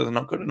all see that they're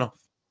not good enough.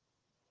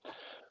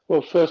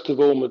 Well, first of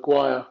all,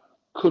 Maguire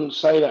couldn't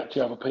say that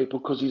to other people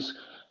because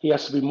he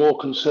has to be more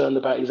concerned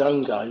about his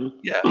own game.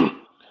 Yeah.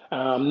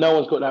 No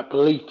one's got that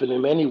belief in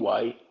him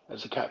anyway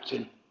as a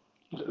captain.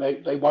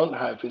 They won't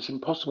have. It's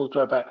impossible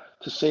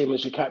to see him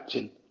as your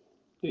captain.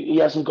 He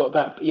hasn't got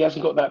that. He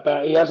hasn't got that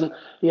back. He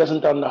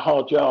hasn't done the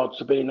hard yards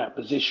to be in that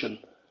position.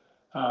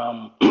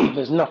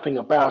 There's nothing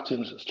about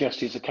him that suggests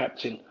he's a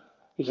captain.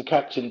 He's a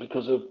captain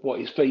because of what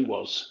his fee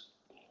was.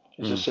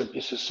 It's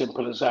as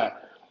simple as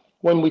that.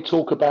 When we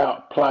talk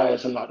about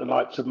players and like the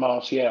likes of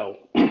Martial,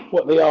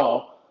 what they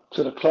are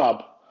to the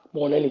club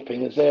more than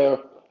anything is they're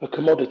a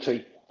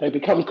commodity. They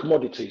become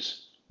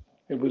commodities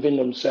within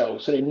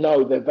themselves. So they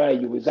know their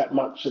value is that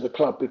much to the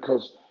club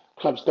because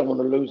clubs don't want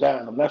to lose out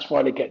on them. That's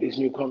why they get these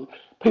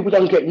people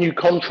don't get new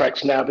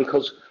contracts now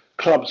because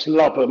clubs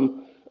love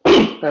them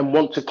and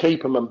want to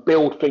keep them and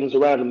build things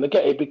around them. They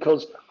get it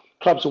because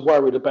clubs are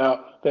worried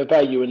about their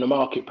value in the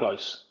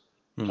marketplace.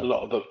 A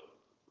lot of them.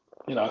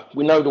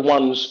 We know the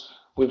ones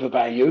with a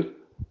value,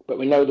 but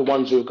we know the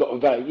ones who have got a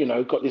value,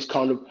 got this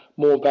kind of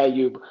more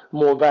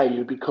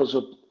value because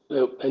of,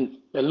 and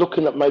they're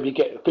looking at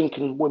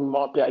thinking we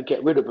might be able to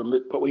get rid of them,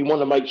 but we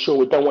want to make sure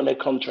we don't want their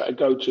contract to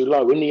go too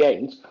low. In the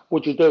end,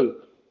 what do?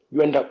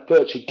 You end up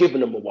virtually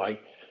giving them away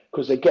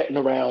because they're getting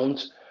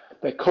around.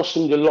 They're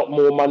costing you a lot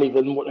more money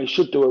than what they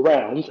should do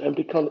around,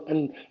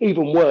 and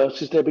even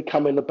worse is they're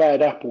becoming a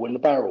bad apple in the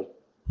barrel.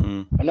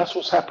 And that's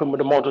what's happened with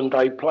the modern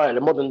day player.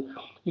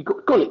 You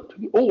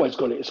always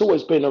got it. It's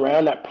always been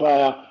around, that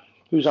player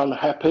who's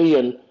unhappy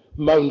and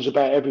moans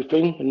about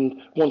everything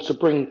and wants to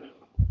bring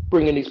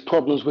in his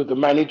problems with the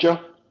manager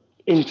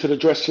into the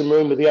dressing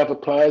room with the other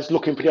players,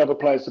 looking for the other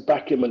players to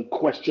back him and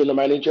question the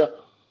manager.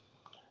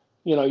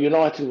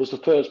 United was the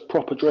first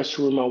proper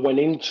dressing room I went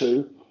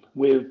into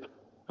with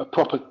a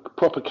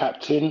proper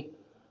captain,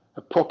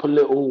 a proper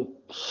little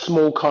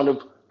small kind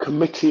of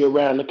committee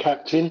around the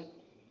captain,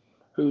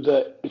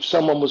 if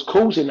someone was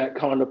causing that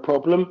kind of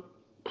problem,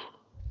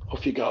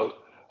 off you go.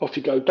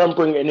 Don't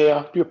bring it in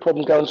here. If you have a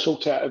problem, go and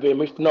sort it out of him.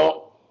 If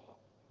not,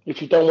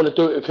 if you don't want to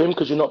do it with him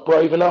because you're not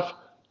brave enough,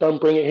 don't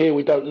bring it here.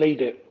 We don't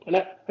need it.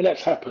 And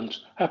that's happened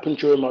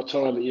during my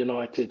time at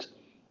United.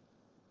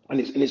 And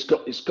it's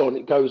gone.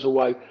 It goes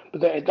away.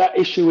 But that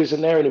issue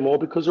isn't there anymore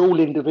because they're all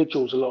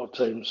individuals. A lot of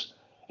teams,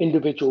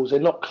 individuals. They're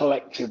not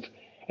collective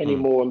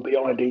anymore and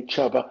behind each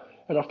other.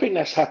 And I think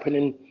that's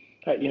happening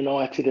at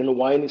United in a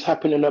way, and it's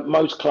happening at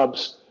most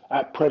clubs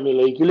at Premier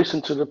League. You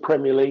listen to the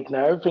Premier League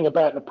now, everything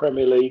about the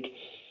Premier League,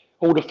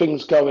 all the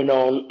things going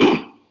on,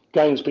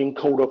 games being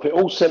called off, it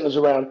all centres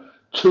around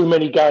too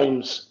many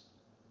games.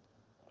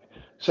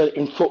 So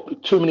in football,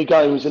 too many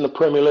games in the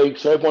Premier League,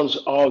 so everyone's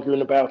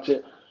arguing about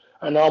it.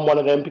 And I'm one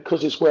of them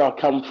because it's where I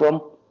come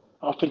from.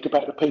 I think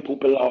about the people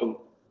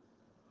below.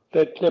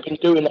 They've been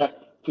doing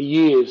that for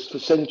years, for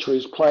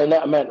centuries, playing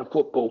that amount of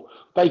football.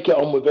 They get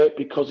on with it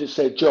because it's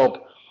their job.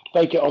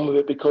 They get on with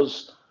it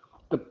because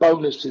the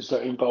bonuses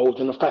that are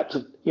involved and the fact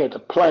of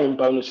the playing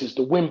bonuses,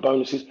 the win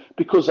bonuses,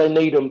 because they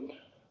need them.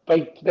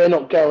 They're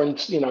not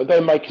guaranteed.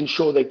 They're making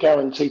sure they're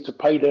guaranteed to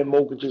pay their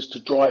mortgages, to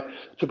drive,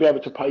 to be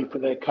able to pay for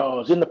their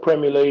cars. In the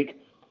Premier League,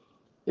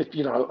 if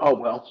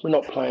we're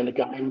not playing the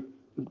game.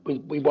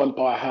 We won't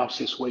buy a house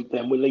this week.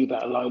 Then we leave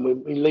that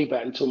alone. We leave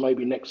that until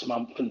maybe next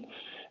month. And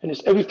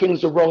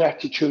everything's the wrong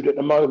attitude at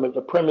the moment.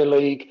 The Premier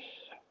League,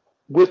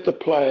 with the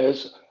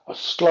players, are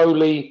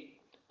slowly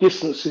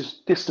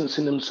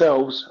distancing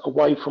themselves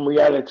away from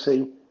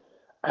reality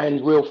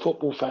and real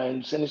football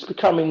fans, and it's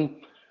becoming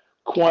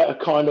quite a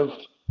kind of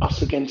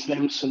us against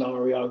them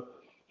scenario.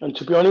 And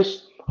to be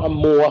honest, I'm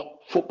more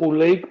Football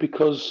League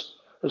because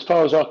as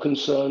far as I'm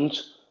concerned,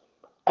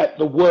 at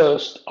the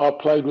worst, I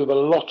played with a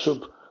lot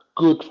of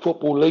good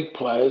Football League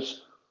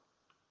players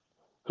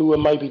who are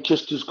maybe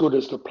just as good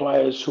as the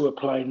players who are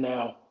playing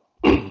now.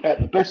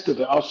 At the best of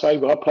it, I'll say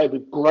I played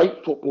with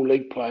great Football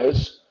League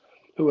players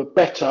who are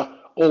better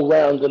all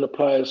round than the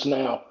players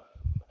now.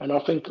 And I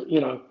think,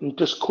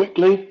 just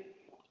quickly,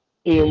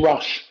 Ian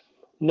Rush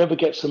never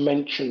gets a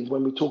mention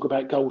when we talk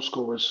about goal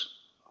scorers.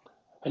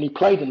 And he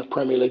played in the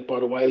Premier League, by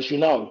the way, as you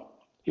know.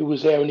 He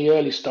was there in the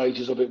early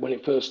stages of it when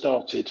it first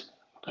started.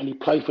 And he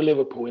played for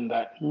Liverpool in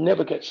that.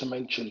 Never gets a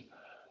mention.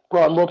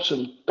 Brian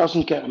Robson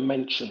doesn't get a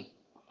mention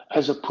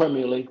as a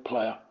Premier League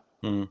player.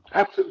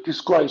 Absolute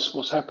disgrace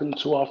what's happened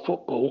to our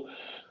football.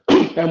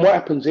 And what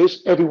happens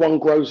is everyone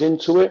grows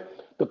into it.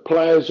 The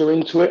players are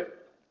into it.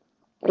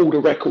 All the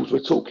records we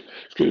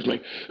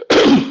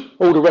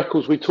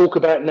talk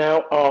about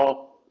now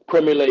are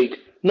Premier League,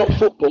 not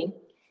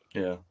football.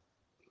 Yeah.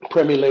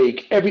 Premier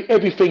League.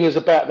 Everything is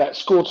about that.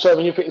 Scored so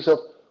many. You think yourself,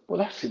 well,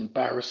 that's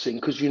embarrassing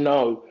because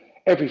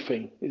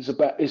everything is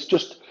about. It's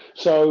just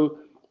so,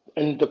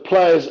 and the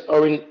players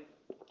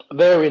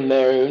they're in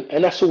there,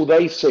 and that's all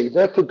they see.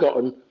 They've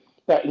forgotten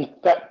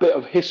that bit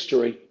of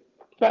history,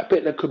 that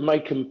bit that could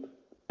make them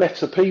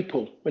better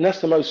people. And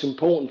that's the most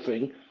important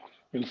thing.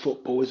 in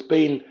football is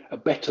being a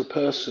better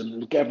person,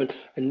 and Gavin,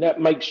 and that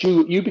makes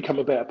you become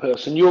a better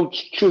person. You'll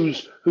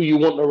choose who you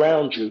want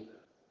around you,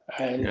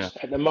 and Yeah.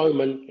 at the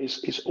moment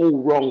it's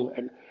all wrong,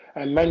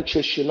 and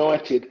Manchester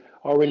United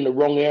are in the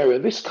wrong area.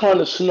 This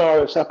kind of scenario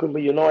that's happened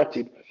with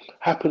United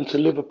happened to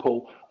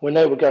Liverpool when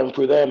they were going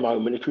through their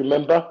moment. If you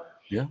remember,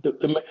 Yeah.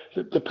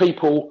 the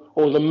people,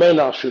 or the men,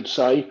 I should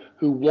say,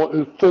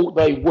 who thought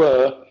they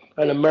were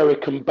an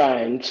American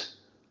band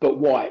but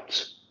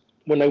white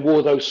when they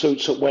wore those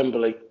suits at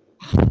Wembley.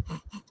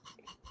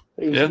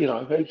 It was,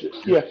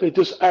 Yeah. they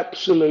just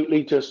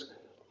absolutely just.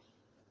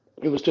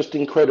 It was just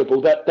incredible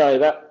that day.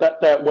 That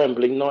day at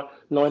Wembley,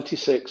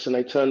 '96, and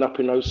they turned up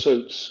in those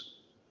suits.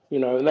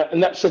 And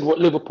that said what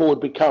Liverpool had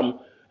become.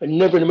 And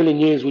never in a million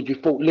years would you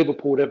thought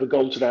Liverpool had ever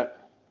gone to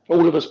that.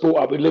 All of us brought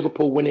up with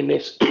Liverpool winning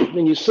this,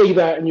 and you see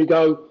that and you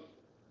go,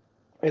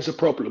 "There's a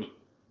problem."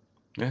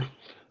 Yeah.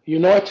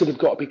 United have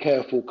got to be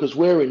careful because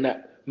we're in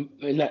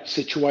that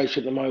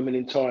situation at the moment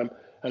in time.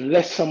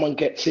 Unless someone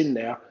gets in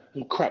there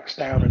and cracks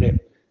down on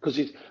it, because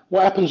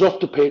what happens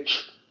off the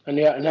pitch, and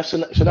it's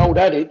an old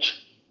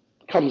adage,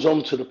 comes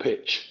onto the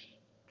pitch.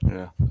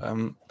 Yeah.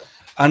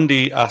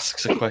 Andy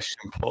asks a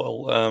question,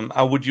 Paul.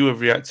 How would you have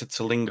reacted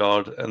to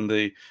Lingard and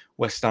the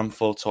West Ham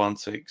photo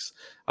antics?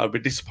 I'd be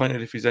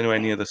disappointed if he's anywhere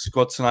near the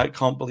squad tonight.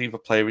 Can't believe a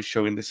player is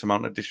showing this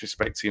amount of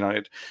disrespect to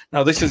United.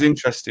 Now, this is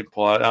interesting,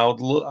 Paul.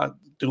 I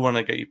do want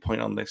to get your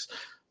point on this.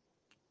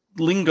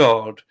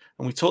 Lingard,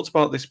 and we talked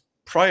about this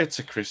prior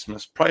to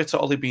Christmas, prior to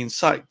Ollie being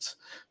sacked,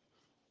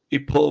 he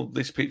put up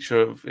this picture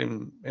of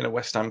him in a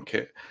West Ham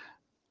kit.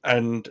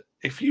 And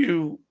if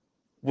you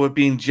were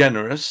being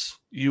generous,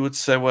 you would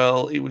say,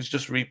 well, he was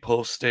just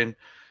reposting.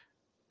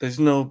 There's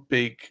no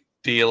big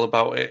deal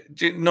about it.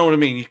 Do you know what I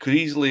mean? You could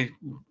easily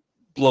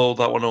blow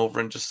that one over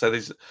and just say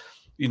there's,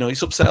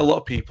 it's upset a lot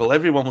of people.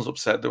 Everyone was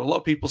upset. There were a lot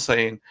of people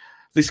saying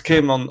this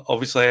came on,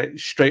 obviously,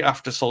 straight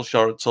after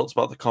Solskjaer had talked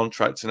about the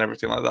contract and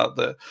everything like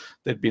that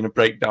there'd been a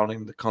breakdown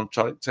in the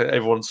contract.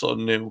 Everyone sort of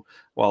knew,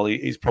 well,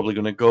 he's probably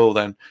going to go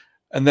then.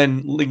 And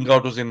then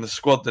Lingard was in the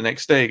squad the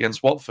next day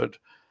against Watford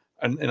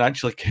and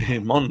actually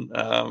came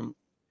on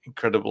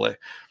incredibly.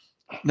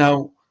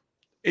 Now,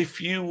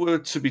 if you were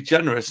to be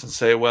generous and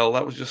say, well,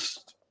 that was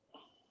just,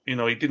 he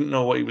didn't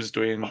know what he was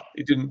doing.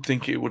 He didn't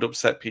think it would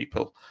upset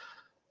people,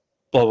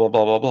 blah, blah,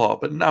 blah, blah, blah.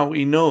 But now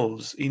he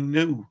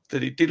knew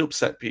that it did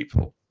upset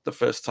people the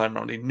first time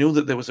round. He knew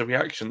that there was a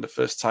reaction the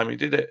first time he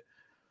did it.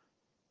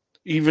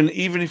 Even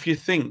if you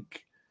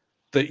think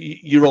that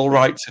you're all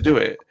right to do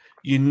it,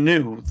 you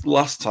knew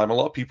last time a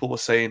lot of people were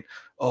saying,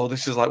 oh,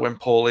 this is like when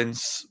Paul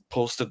Ince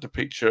posted the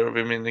picture of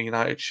him in the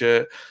United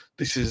shirt.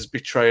 This is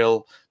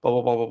betrayal, blah,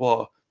 blah, blah, blah,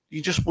 blah.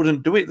 You just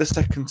wouldn't do it the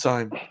second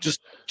time.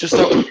 Just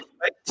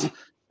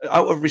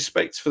out of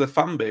respect for the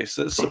fan base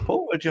that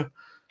supported you.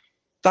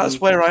 That's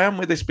where I am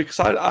with this, because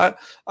I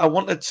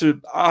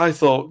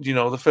thought,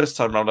 the first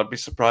time round I'd be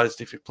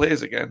surprised if he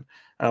plays again.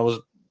 And I was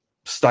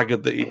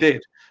staggered that he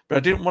did. But I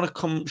didn't want to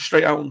come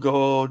straight out and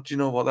go, oh, do you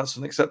know what, that's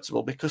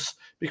unacceptable, because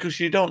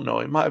you don't know.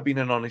 It might have been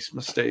an honest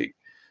mistake.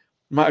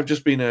 It might have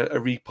just been a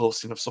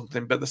reposting of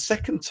something. But the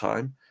second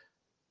time,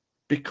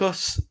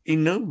 because he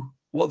knew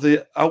what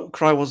the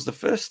outcry was the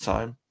first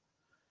time,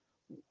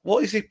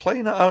 what is he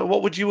playing at?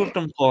 What would you have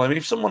done, Paul? I mean,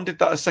 if someone did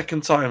that a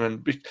second time,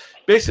 and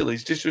basically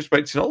he's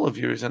disrespecting all of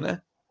you, isn't he?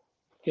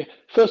 Yeah.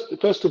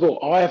 First of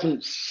all, I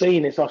haven't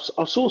seen it. I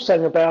saw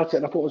something about it,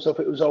 and I thought to myself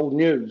it was old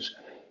news.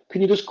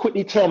 Can you just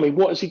quickly tell me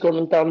what has he gone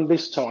and done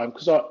this time?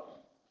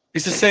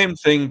 It's the same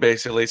thing,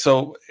 basically.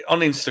 So on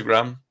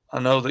Instagram, I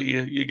know that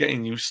you're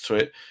getting used to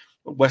it.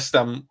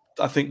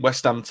 I think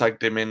West Ham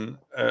tagged him in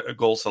a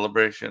goal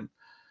celebration.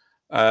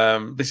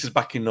 This is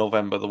back in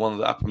November, the one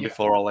that happened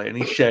before Ole, and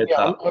he shared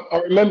that. I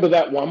remember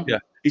that one. Yeah,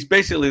 it's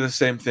basically the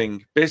same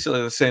thing.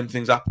 Basically, the same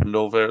thing's happened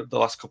over the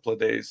last couple of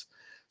days.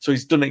 So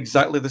he's done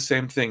exactly the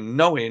same thing,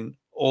 knowing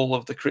all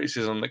of the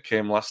criticism that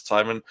came last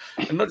time, and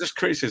not just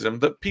criticism,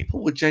 that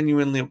people were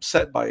genuinely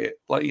upset by it.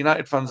 Like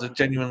United fans are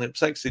genuinely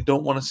upset because they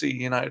don't want to see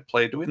a United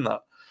player doing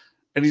that,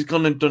 and he's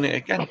gone and done it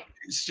again.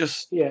 It's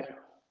just yeah.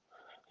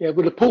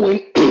 But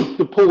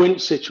the Paul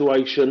Ince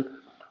situation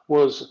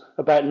was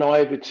about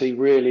naivety,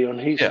 really, on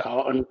his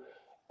part, and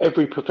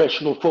every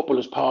professional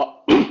footballer's part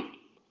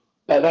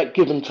at that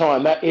given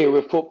time, that era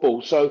of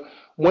football. So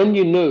when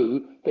you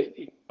knew that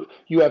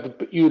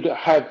you'd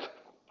have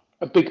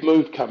a big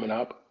move coming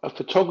up, a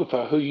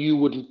photographer who you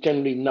would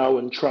generally know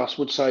and trust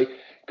would say,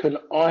 can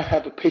I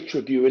have a picture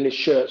of you in this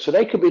shirt? So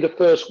they could be the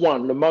first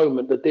one, the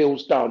moment the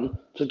deal's done,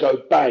 to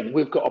go, bang,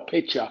 we've got a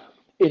picture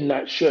in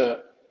that shirt.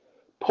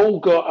 Paul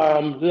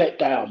got let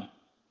down.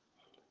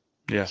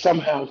 Yeah.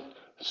 Somehow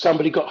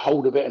somebody got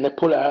hold of it and they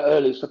pulled it out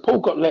early. So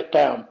Paul got let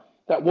down.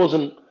 That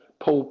wasn't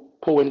Paul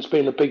Ince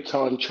being a big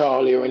time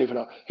Charlie or anything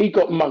like that. He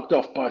got mugged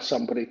off by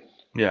somebody.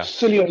 Yeah.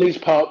 Silly on his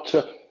part.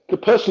 The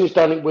person he's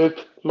done it with,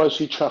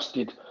 mostly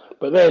trusted.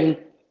 But then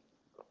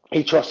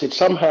he trusted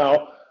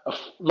somehow,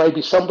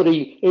 maybe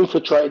somebody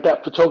infiltrated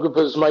that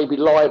photographer's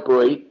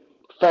library,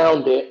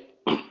 found it,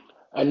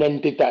 and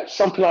then did that.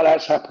 Something like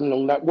that's happened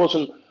along. That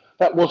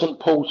that wasn't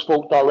Paul's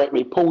fault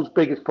directly. Paul's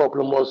biggest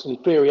problem was, in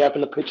theory,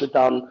 having the picture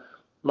done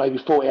maybe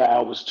 48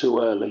 hours too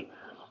early.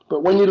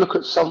 But when you look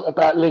at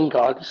about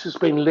Lingard, this has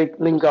been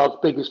Lingard's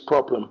biggest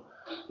problem.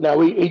 Now,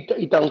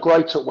 he done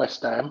great at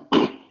West Ham.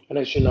 And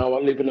as you know, I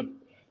live in a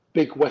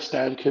big West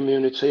Ham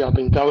community. I've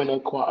been going there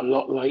quite a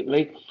lot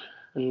lately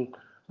and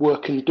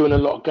doing a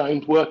lot of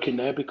games, working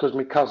there because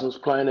my cousin's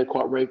playing there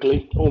quite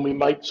regularly. All my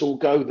mates all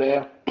go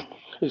there.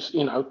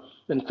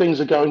 And things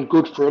are going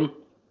good for him.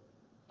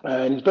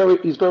 And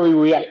he's very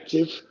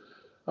reactive,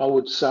 I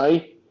would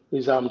say.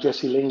 Is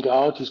Jesse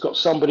Lingard. He's got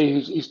somebody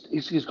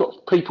he's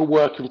got people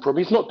working for him.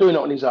 He's not doing it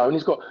on his own.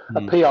 He's got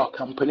a PR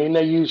company, and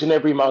they're using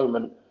every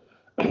moment.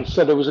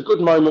 So there was a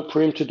good moment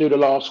for him to do the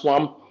last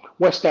one.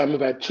 West Ham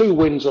have had 2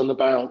 wins on the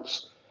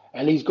bounce,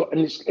 and he's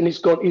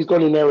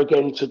gone in there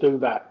again to do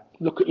that.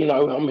 Look at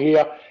I'm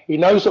here. He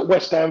knows that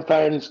West Ham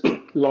fans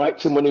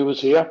liked him when he was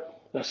here.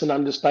 That's an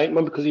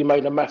understatement because he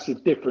made a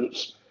massive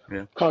difference.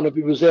 Yeah.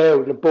 He was there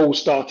and the ball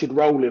started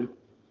rolling.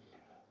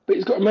 But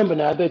he's got to remember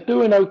now, they're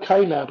doing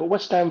okay now, but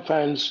West Ham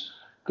fans,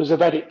 because they've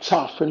had it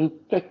tough, and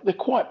they're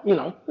quite,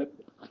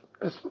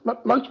 as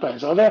most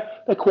fans are,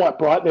 they're quite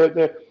bright.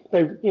 They're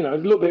a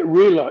little bit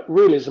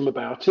realism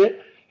about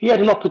it. He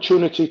had an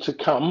opportunity to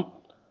come.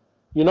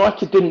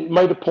 United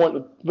made a point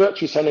of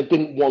virtually saying they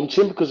didn't want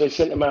him because they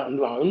sent him out on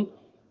loan.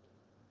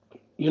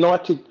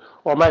 United,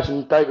 or I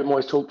imagine David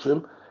Moyes talked to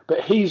him,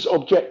 but his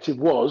objective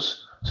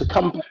was to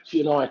come back to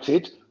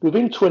United.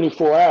 Within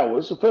 24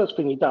 hours, the first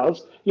thing he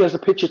does, he has a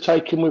picture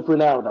taken with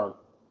Ronaldo.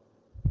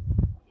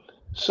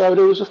 So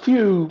there was a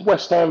few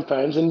West Ham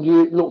fans and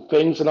little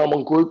things, and I'm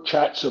on group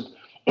chats of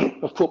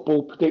a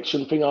football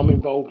prediction thing I'm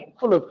involved in,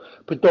 full of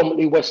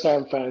predominantly West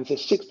Ham fans.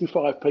 There's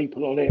 65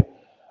 people on it,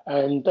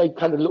 and they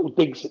kind of little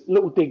digs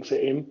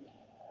at him.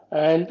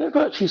 And they're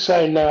actually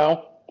saying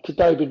now to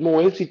David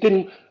Moyes, he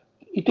didn't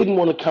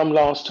want to come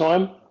last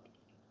time.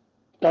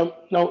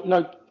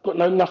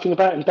 Nothing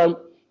about him.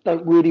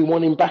 Don't really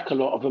want him back, a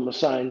lot of them are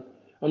saying.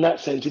 In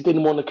that sense, he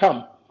didn't want to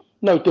come.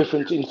 No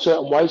difference in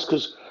certain ways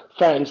because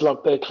fans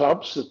love their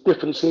clubs. The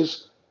difference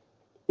is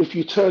if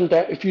you turn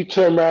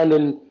around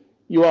and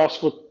you ask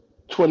for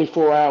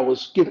 24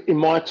 hours, in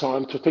my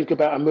time, to think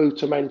about a move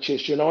to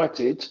Manchester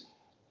United,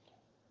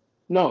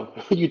 no,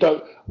 you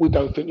don't. We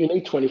don't think you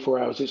need 24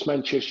 hours. It's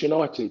Manchester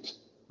United.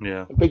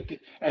 Yeah.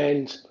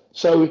 And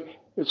so,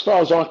 as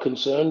far as I'm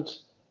concerned,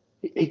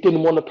 he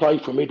didn't want to play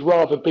for him. He'd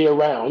rather be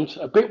around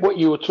a bit what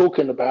you were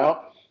talking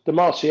about, the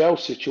Martial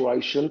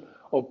situation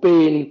of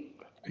being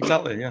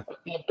exactly, yeah,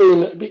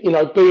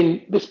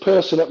 being this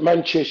person at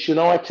Manchester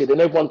United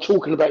and everyone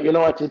talking about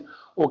United,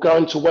 or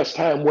going to West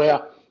Ham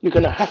where you're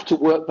going to have to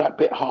work that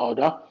bit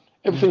harder.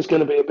 Everything's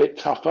going to be a bit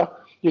tougher.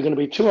 You're going to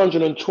be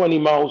 220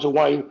 miles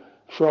away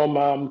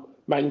from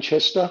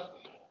Manchester.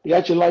 The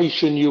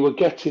adulation you were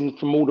getting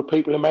from all the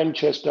people in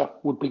Manchester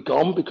would be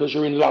gone because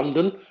you're in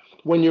London.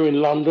 When you're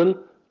in London,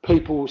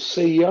 people will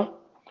see you.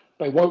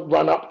 They won't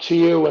run up to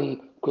you,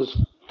 and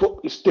because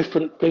it's a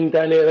different thing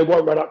down here, they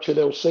won't run up to you.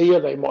 They'll see you.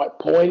 They might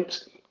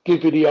point,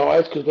 give you the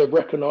eyes because they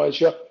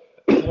recognise you,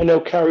 and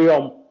they'll carry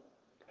on.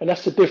 And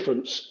that's the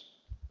difference.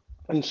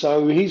 And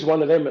so he's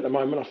one of them at the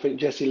moment. I think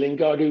Jesse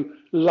Lingard, who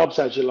loves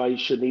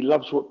adulation. He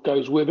loves what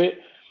goes with it.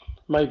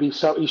 Maybe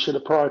so he should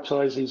have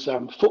prioritised his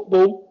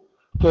football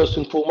first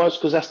and foremost,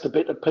 because that's the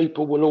bit that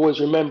people will always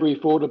remember you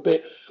for, the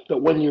bit that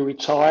when you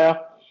retire,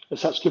 at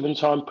such given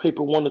time,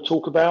 people want to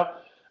talk about.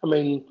 I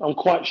mean, I'm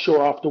quite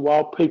sure after a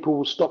while, people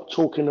will stop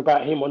talking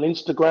about him on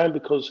Instagram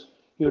because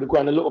he would have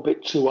grown a little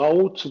bit too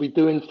old to be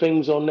doing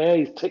things on there,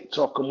 his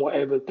TikTok and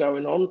whatever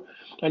going on.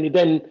 And he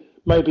then,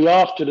 maybe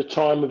after the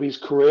time of his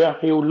career,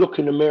 he'll look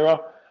in the mirror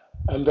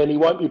and then he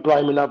won't be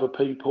blaming other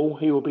people.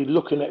 He will be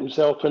looking at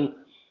himself and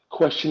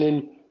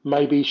questioning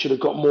maybe he should have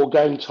got more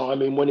game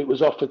time in when it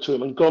was offered to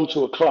him and gone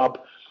to a club,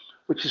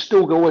 which is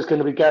still always going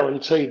to be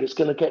guaranteed. It's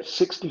going to get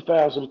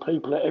 60,000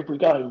 people at every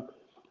game.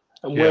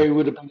 And where he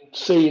would have been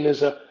seen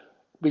as a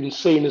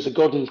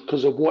god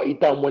because of what he'd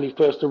done when he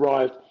first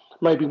arrived,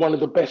 maybe one of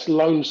the best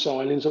loan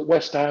signings that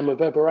West Ham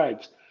have ever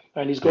had.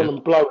 And he's gone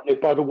and blown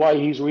it by the way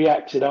he's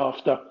reacted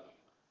after.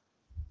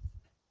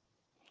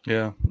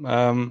 Yeah.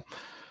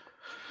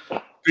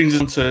 Brings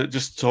us on to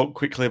just talk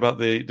quickly about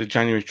the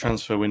January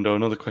transfer window.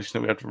 Another question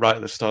that we had right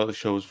at the start of the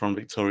show was from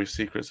Victoria's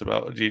Secrets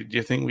about, do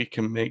you think we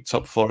can make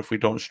top four if we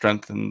don't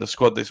strengthen the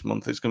squad this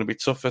month? It's going to be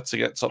tougher to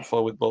get top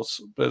four with both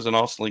Spurs and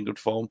Arsenal in good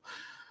form.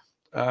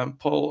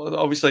 Paul,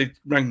 obviously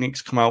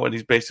Rangnick's come out and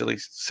he's basically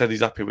said he's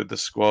happy with the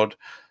squad.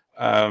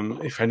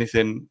 If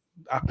anything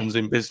happens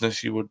in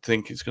business, you would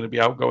think it's going to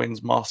be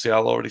outgoings.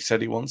 Martial already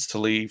said he wants to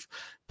leave.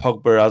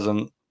 Pogba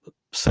hasn't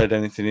said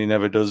anything, he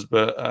never does,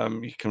 but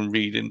you can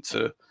read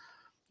into...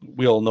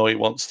 We all know he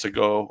wants to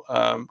go.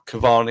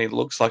 Cavani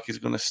looks like he's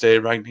going to stay.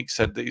 Rangnick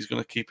said that he's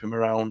going to keep him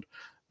around.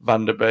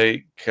 Van der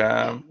Beek,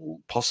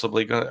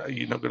 possibly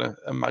you're not going to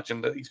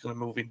imagine that he's going to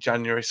move in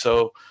January.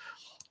 So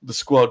the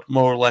squad,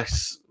 more or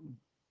less,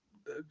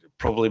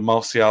 probably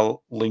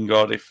Martial,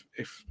 Lingard,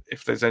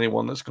 if there's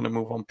anyone that's going to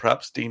move on,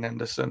 perhaps Dean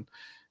Henderson,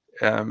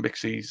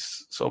 because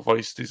he's sort of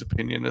voiced his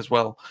opinion as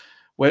well.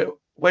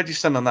 where do you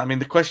stand on that? I mean,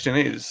 the question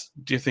is,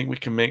 do you think we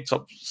can make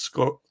top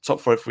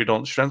four if we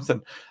don't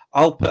strengthen?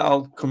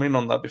 I'll come in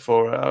on that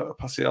before I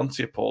pass it on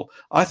to you, Paul.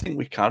 I think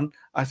we can.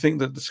 I think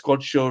that the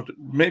squad showed,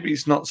 maybe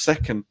it's not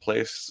second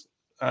place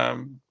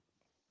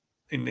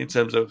in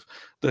terms of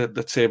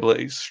the table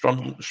that is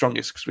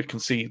strongest, because we can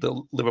see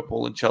that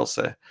Liverpool and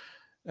Chelsea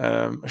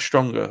are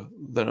stronger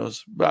than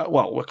us.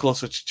 Well, we're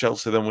closer to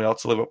Chelsea than we are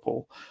to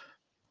Liverpool.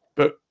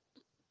 But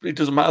it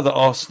doesn't matter that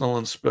Arsenal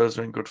and Spurs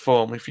are in good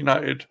form. If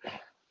United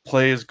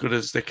play as good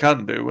as they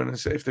can do, and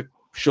if they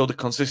show the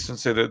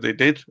consistency that they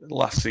did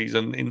last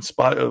season, in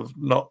spite of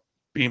not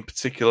being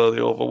particularly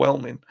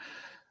overwhelming,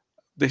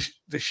 they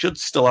should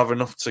still have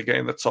enough to get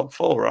in the top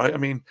four, right? I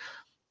mean,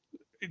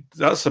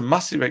 that's a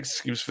massive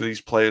excuse for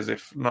these players,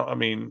 if not, I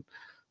mean,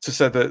 to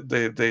say that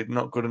they're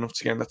not good enough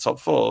to get in the top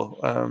four,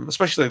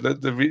 especially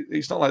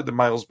it's not like they're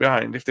miles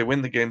behind. If they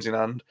win the games in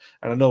hand,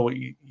 and I know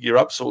you're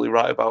absolutely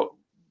right about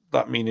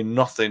that meaning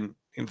nothing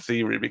in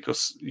theory,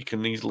 because you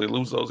can easily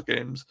lose those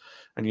games,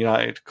 and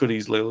United could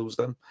easily lose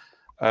them.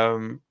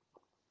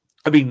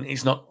 I mean,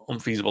 it's not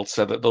unfeasible to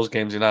say that those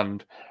games in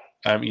hand,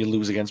 you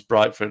lose against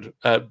Brentford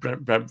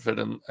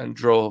and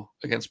draw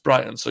against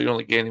Brighton, so you're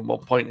only gaining 1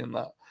 point in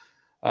that.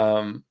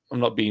 I'm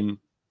not being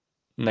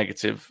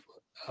negative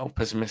or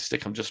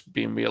pessimistic, I'm just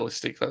being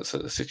realistic. That's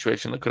a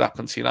situation that could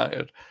happen to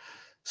United.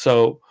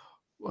 So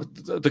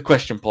the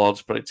question, Paul, I'll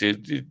just put it to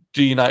you,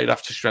 do United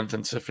have to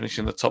strengthen to finish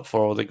in the top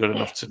four, or are they good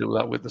enough to do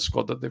that with the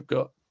squad that they've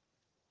got?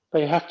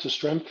 They have to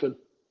strengthen,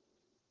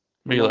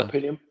 really? in my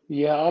opinion.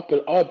 Yeah,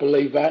 I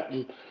believe that,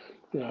 and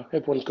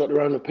everyone's got their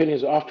own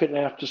opinions. I think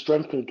they have to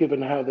strengthen,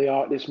 given how they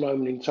are at this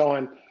moment in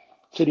time.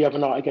 See the other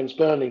night against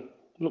Burnley,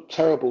 looked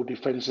terrible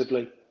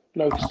defensively.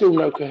 Still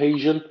no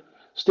cohesion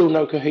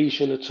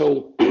at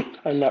all.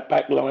 And that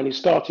back line, he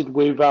started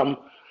with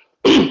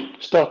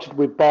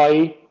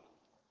Bailly.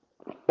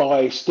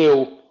 Bailly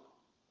still,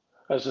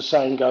 as the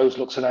saying goes,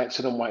 looks an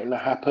accident waiting to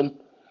happen.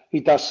 He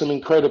does some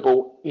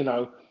incredible,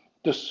 I'm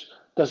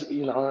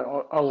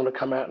going to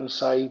come out and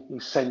say he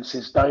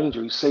senses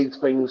danger. He sees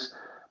things,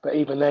 but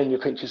even then you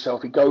think to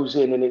yourself, he goes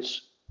in and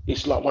it's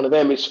like one of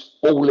them, it's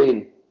all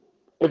in.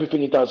 Everything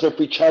he does,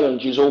 every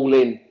challenge is all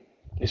in.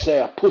 It's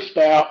there, pushed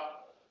out,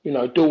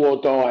 do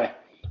or die.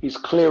 His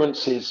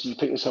clearances, you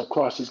think to yourself,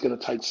 Christ, he's going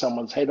to take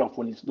someone's head off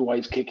when the way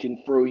he's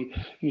kicking through.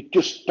 You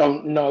just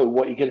don't know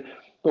what you're going to.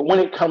 But when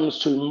it comes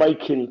to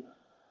making,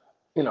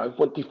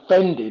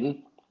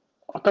 defending,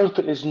 I don't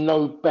think there's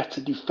no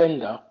better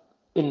defender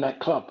in that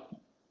club.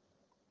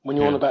 When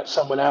you're on about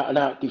someone out and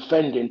out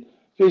defending,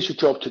 here's your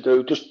job to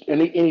do.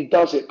 And he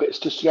does it, but it's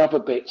just the other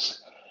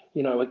bits.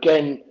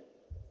 Again,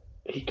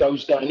 he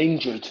goes down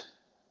injured.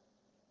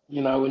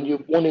 And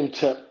you want him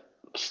to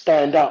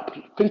stand up.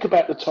 Think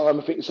about the time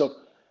and think to yourself,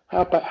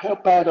 how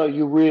bad are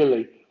you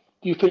really?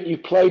 Do you think you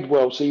played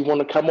well, so you want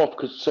to come off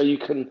so you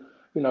can,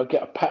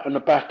 get a pat on the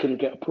back and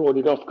get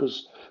applauded off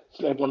because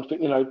everyone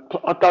think,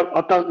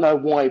 I don't know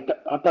why.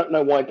 I don't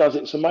know why he does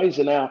it. It's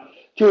amazing how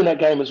during that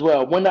game as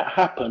well, when that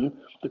happened,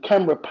 the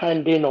camera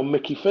panned in on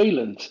Mickey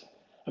Phelan,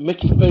 and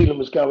Mickey Phelan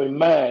was going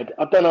mad.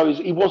 I don't know.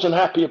 He wasn't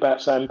happy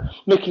about saying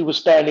Mickey was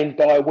standing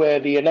by where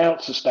the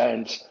announcer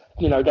stands.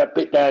 That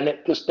bit down there,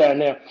 just down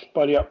there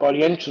by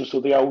the entrance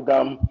of the old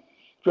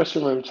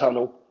dressing room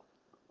tunnel.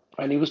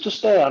 And he was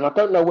just there. And I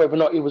don't know whether or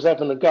not he was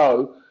having a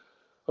go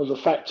of the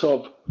fact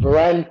of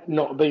Varane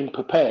not being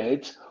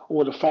prepared,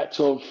 or the fact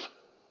of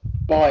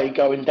Bailly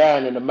going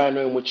down in the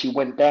manner in which he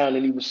went down,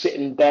 and he was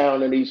sitting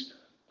down, and he's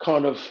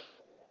kind of,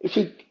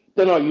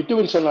 you're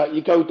doing something like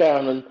you go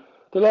down, and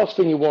the last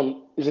thing you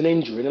want is an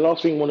injury. The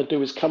last thing you want to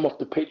do is come off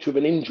the pitch with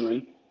an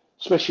injury,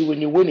 especially when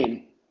you're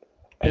winning.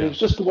 And it was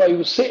just the way he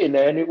was sitting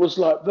there, and it was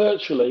like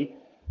virtually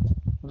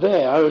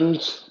there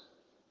and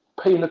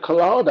pina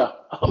colada.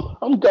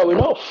 I'm going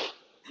off.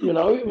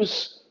 It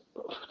was,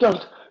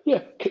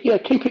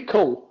 keep it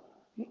cool.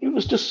 It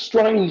was just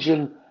strange,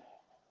 and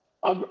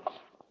I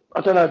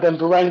don't know. Then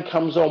Varane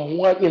comes on.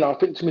 Why? I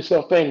think to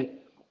myself, then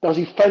does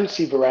he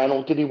fancy Varane,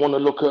 or did he want to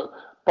look at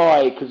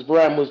Bailly? Because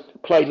Varane was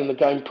played in the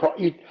game.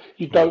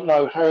 You don't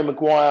know. Harry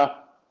Maguire,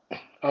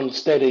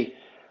 unsteady.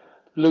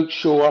 Luke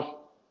Shaw.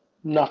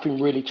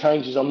 Nothing really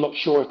changes. I'm not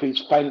sure if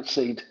he's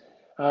fancied.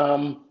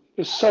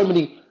 There's so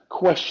many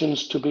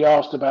questions to be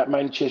asked about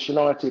Manchester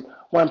United.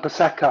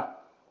 Wan-Bissaka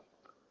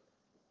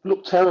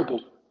looked terrible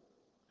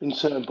in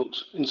certain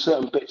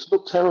bits.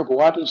 Looked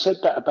terrible. I hadn't said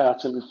that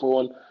about him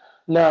before, and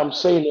now I'm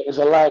seeing it as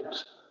a lad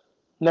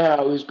now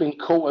who's been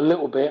caught a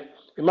little bit.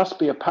 It must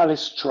be a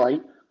Palace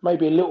trait,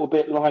 maybe a little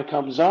bit like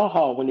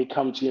Zaha when he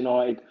comes to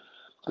United.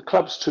 The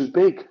club's too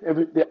big.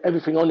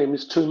 Everything on him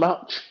is too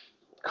much.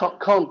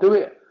 Can't do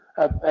it.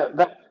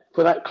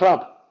 For that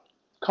club,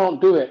 can't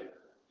do it.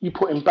 You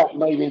put him back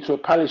maybe into a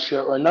Palace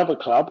shirt or another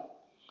club,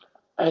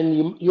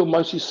 and you'll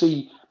mostly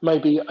see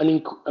maybe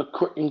an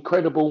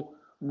incredible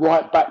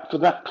right back for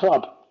that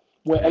club,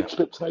 where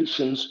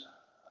expectations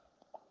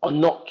are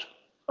not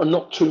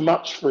too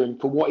much for him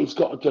for what he's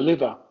got to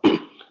deliver.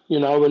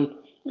 And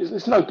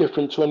it's no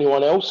different to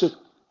anyone else.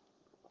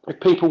 If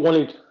people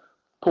wanted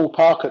Paul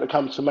Parker to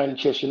come to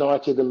Manchester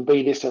United and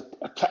be this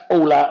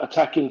all-out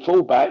attacking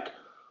fullback,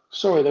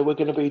 sorry, they were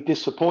going to be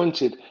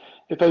disappointed.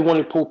 If they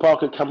wanted Paul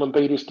Parker to come and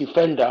be this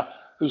defender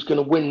who's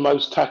going to win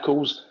most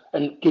tackles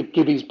and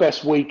give his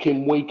best week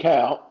in, week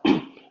out,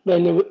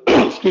 then there were,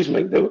 excuse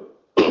me, there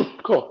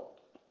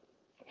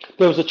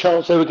was a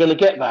chance they were going to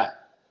get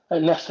that,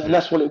 and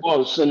that's what it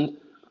was. And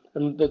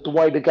the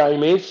way the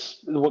game is,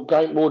 the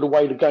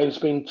way the game's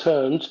been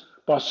turned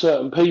by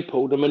certain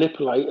people, the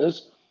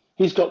manipulators,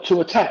 he's got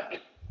to attack,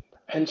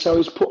 and so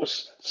he's put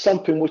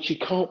something which he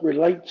can't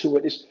relate to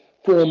it is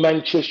for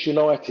Manchester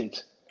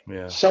United.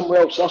 Yeah.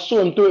 Somewhere else, I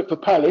saw him do it for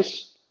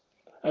Palace,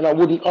 and I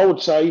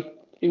would say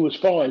he was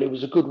fine. He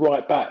was a good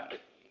right back.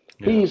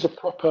 Yeah. He is a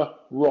proper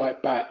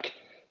right back.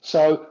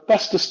 So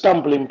that's the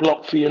stumbling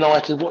block for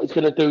United, what he's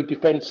going to do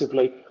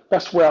defensively.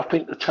 That's where I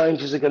think the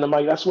changes are going to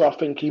make. That's where I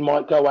think he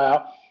might go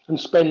out and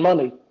spend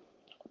money,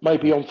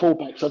 maybe on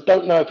fullbacks. I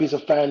don't know if he's a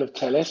fan of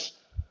Telles.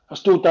 I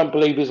still don't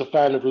believe he's a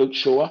fan of Luke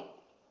Shaw.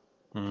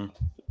 Mm.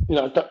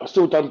 I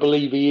still don't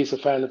believe he is a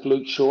fan of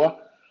Luke Shaw.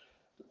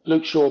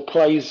 Luke Shaw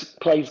plays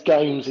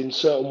games in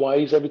certain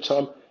ways. Every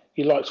time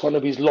he likes one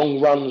of his long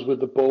runs with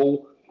the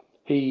ball,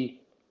 he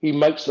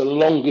makes the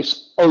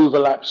longest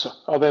overlaps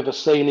I've ever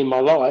seen in my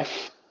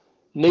life.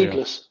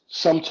 Needless. Yeah.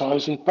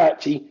 Sometimes, in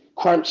fact, he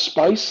cramps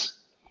space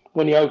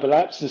when he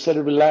overlaps instead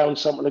of allowing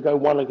someone to go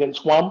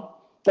 1-on-1.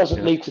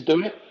 Doesn't need to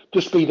do it.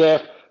 Just be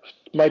there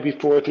maybe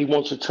for if he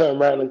wants to turn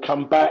around and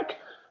come back,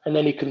 and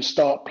then he can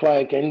start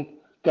play again,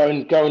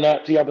 going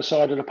out to the other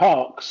side of the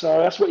park. So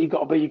that's what you've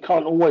got to be. You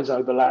can't always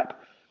overlap.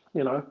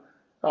 My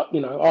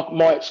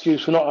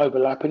excuse for not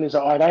overlapping is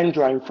that I had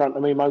Andre in front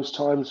of me most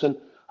times, and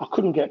I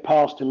couldn't get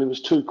past him. He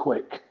was too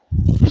quick.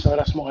 So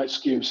that's my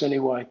excuse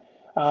anyway.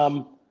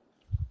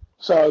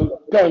 So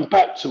going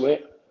back to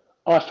it,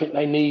 I think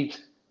they need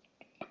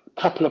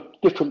a couple of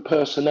different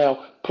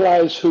personnel,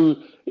 players who,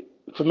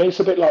 for me,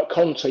 it's a bit like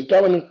Conte,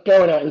 going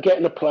out and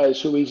getting the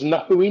players who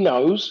he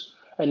knows,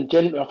 and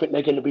generally I think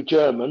they're going to be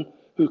German,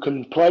 who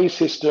can play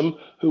system,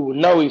 who will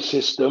know his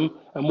system,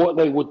 and what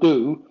they will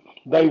do,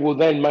 they will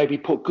then maybe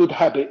put good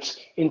habits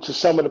into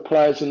some of the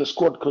players in the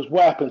squad, because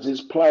what happens is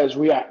players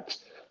react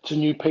to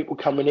new people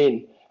coming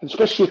in, and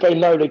especially if they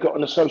know they've got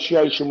an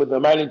association with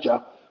the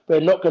manager. They're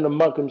not going to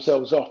mug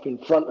themselves off in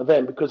front of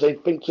them because they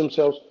think to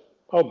themselves,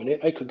 hold a minute,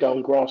 they could go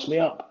and grass me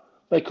up.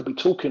 They could be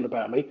talking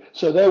about me.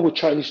 So they will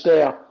change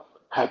their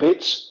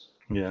habits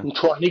and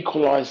try and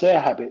equalise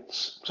their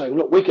habits. So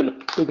look, we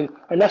can,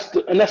 and that's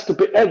the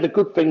bit. They're the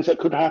good things that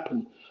could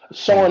happen.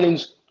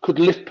 Signings could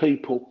lift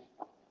people.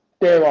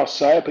 Dare I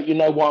say it? But you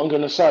know what I'm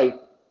going to say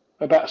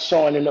about a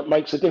signing that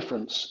makes a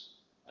difference.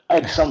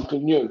 Add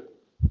something new,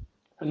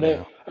 and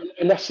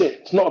that's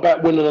it. It's not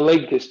about winning the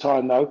league this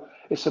time, though.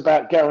 It's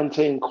about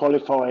guaranteeing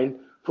qualifying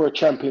for a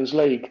Champions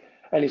League,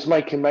 and it's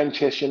making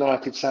Manchester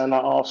United sound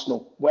like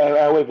Arsenal.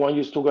 How everyone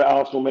used to talk about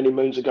Arsenal many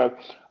moons ago,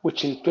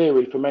 which in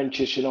theory for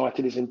Manchester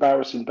United is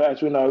embarrassing. But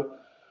as we know,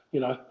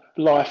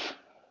 life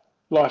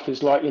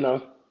is like,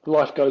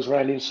 life goes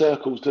round in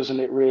circles, doesn't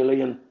it?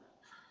 Really, and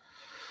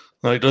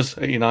no, it does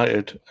at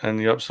United,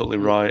 and you're absolutely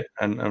right.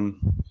 And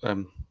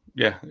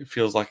it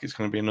feels like it's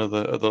going to be another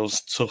of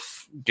those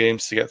tough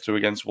games to get through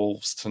against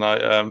Wolves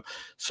tonight.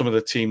 Some of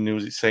the team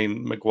news is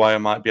saying Maguire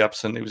might be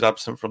absent. He was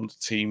absent from the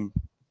team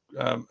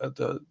at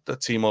the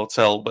team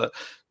hotel, but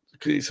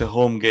it's a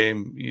home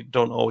game. You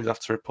don't always have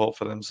to report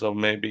for them, so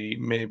maybe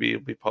he'll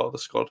be part of the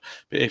squad.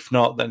 But if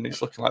not, then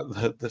it's looking like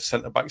the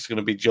centre-backs are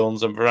going to be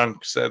Jones and Varane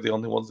because they're the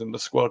only ones in the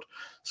squad.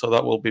 So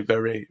that will be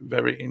very,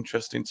 very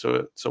interesting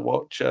to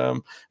watch.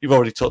 You've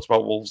already talked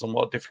about Wolves and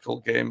what a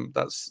difficult game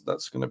that's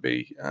going to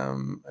be,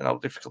 and how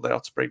difficult they are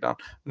to break down.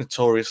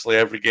 Notoriously,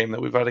 every game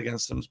that we've had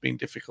against them has been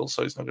difficult,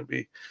 so it's not going to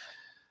be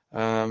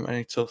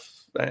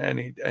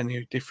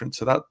any different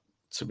to that.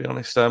 To be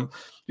honest,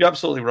 you're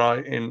absolutely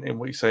right in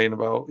what you're saying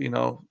about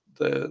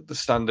the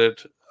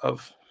standard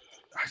of.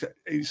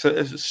 It's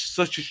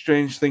such a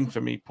strange thing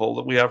for me, Paul,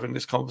 that we have in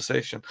this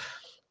conversation,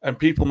 and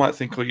people might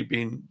think, "Oh, you're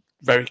being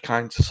very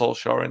kind to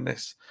Solskjaer in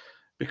this,"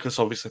 because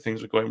obviously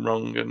things were going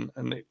wrong,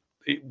 and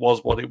it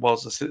was what it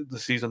was. The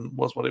season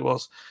was what it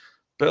was,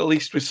 but at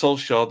least with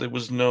Solskjaer, there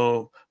was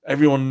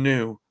everyone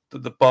knew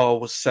that the bar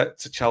was set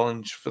to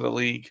challenge for the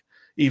league,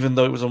 even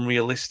though it was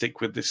unrealistic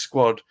with this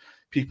squad.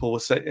 People were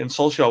saying, and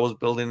Solskjaer was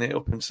building it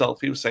up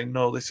himself. He was saying,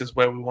 no, this is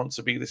where we want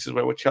to be. This is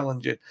where we're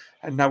challenging.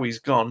 And now he's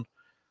gone.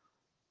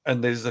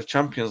 And there's the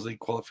Champions League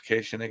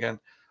qualification again.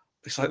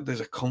 It's like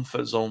there's a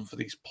comfort zone for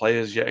these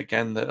players yet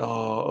again that,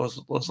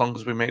 as long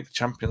as we make the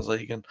Champions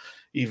League. And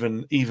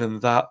even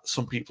that,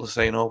 some people are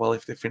saying, oh, well,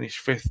 if they finish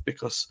fifth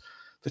because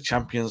the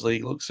Champions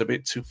League looks a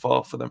bit too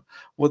far for them.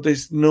 Well,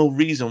 there's no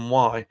reason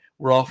why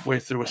we're halfway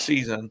through a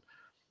season,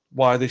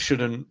 why they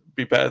shouldn't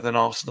be better than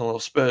Arsenal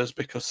or Spurs,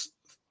 because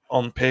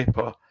on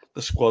paper,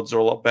 the squads are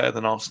a lot better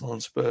than Arsenal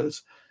and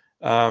Spurs.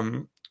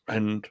 And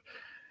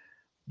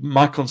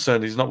my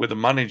concern is not with the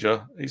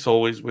manager, it's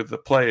always with the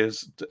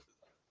players.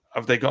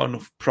 have they got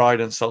enough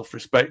pride and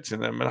self-respect in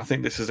them? And I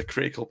think this is a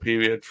critical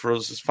period for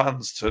us as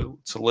fans to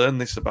learn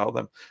this about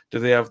them. Do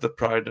they have the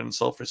pride and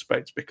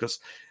self-respect? Because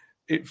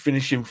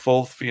finishing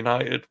fourth for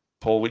United,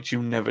 Paul, which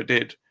you never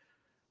did,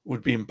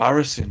 would be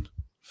embarrassing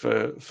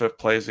for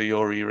players of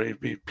your era. It'd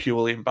be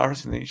purely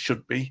embarrassing. It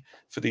should be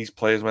for these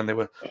players when they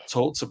were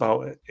talked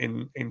about it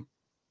in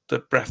the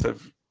breath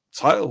of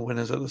title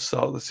winners at the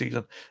start of the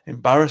season.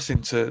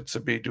 Embarrassing to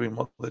be doing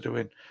what they're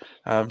doing.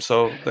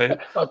 So they.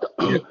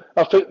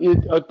 I think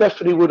I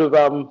definitely would have,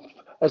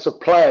 as a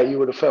player, you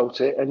would have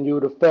felt it, and you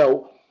would have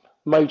felt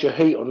major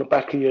heat on the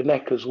back of your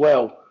neck as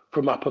well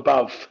from up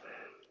above.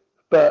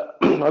 But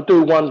I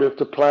do wonder if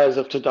the players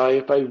of today,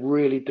 if they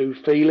really do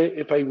feel it,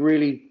 if they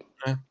really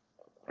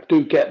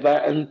do get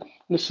that. And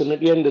listen, at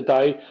the end of the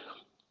day,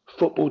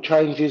 football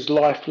changes,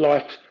 life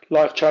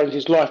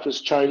changes. Life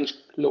has changed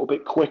a little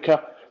bit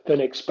quicker than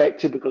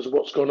expected because of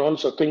what's gone on.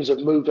 So things have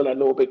moved on a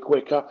little bit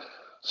quicker.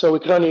 So we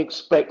can only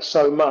expect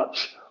so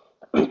much.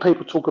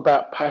 People talk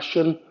about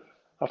passion.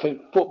 I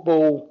think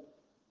football,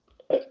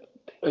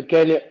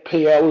 again at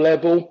PL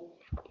level,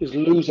 is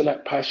losing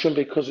that passion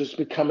because it's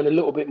becoming a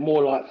little bit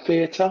more like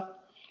theatre.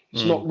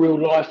 It's not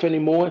real life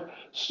anymore.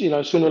 You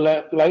know, sooner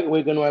or later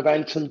we're going to have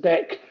Anton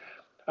Deck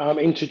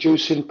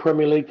introducing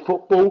Premier League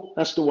football.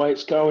 That's the way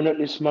it's going at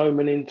this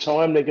moment in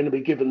time. They're going to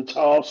be given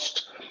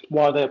tasks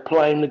while they're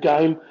playing the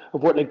game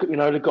of what they've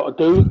got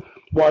to do.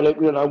 While they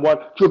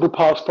dribble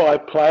past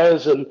 5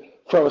 players and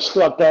throw a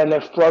slug down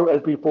their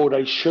throat before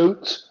they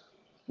shoot.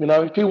 You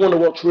know, if you want to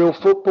watch real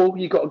football,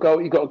 you got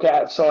to get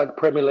outside the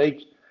Premier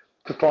League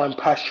to find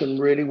passion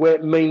really, where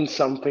it means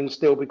something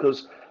still,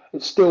 because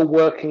it's still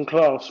working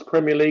class.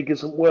 Premier League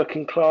isn't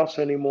working class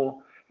anymore.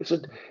 It's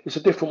a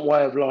different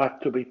way of life,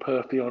 to be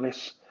perfectly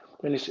honest.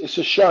 And it's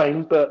a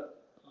shame,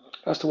 but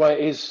that's the way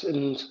it is,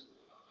 and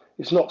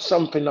it's not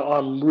something that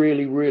I'm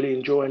really, really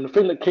enjoying. The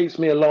thing that keeps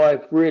me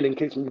alive, really, and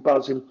keeps me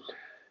buzzing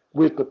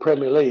with the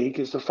Premier League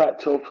is the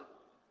fact of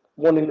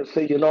wanting to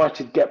see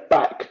United get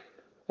back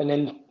and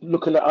then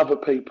looking at other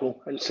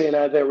people and seeing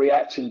how they're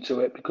reacting to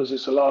it, because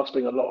it's the last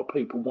thing a lot of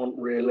people want,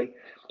 really,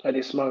 at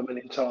this moment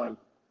in time.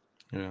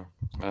 Yeah.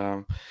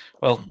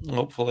 Well,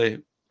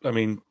 hopefully,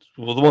 the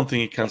one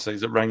thing you can say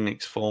is that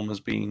Rangnick's form has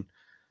been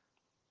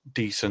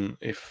decent,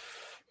 if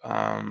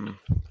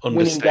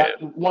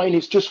understated. Wayne,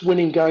 it's just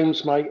winning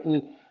games, mate.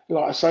 And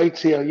like I say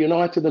to you,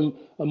 United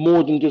are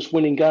more than just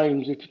winning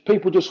games. If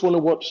people just want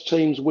to watch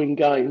teams win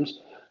games,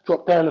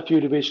 drop down a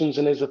few divisions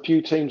and there's a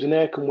few teams in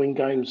there can win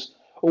games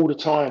all the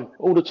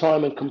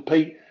time and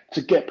compete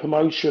to get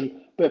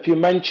promotion. But if you're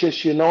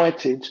Manchester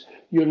United,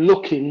 you're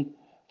looking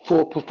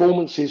for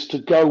performances to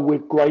go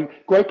with great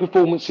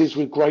performances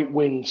with great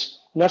wins.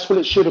 And that's what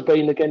it should have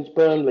been against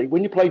Burnley.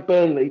 When you play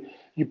Burnley,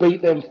 you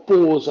beat them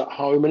 4s at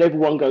home and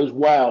everyone goes,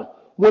 wow.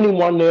 Winning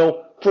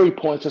 1-0, 3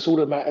 points, that's all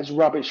that matters.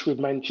 Rubbish with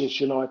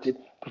Manchester United.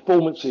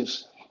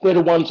 Performances, they're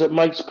the ones that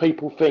makes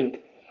people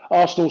think.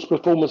 Arsenal's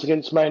performance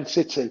against Man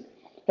City.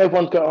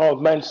 Everyone's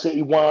going, Man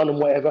City won and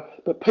whatever.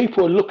 But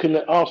people are looking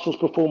at Arsenal's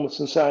performance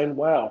and saying,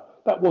 wow,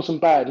 that wasn't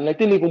bad. And they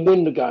didn't even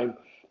win the game.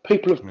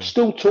 People are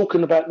still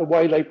talking about the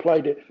way they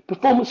played it.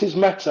 Performances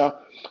matter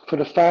for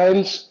the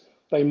fans.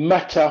 They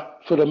matter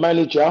for the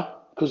manager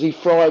because he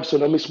thrives on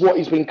them. It's what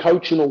he's been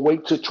coaching all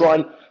week to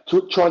trying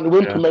to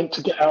implement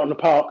to get out on the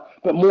park.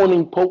 But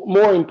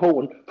more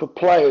important for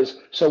players.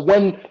 So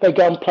when they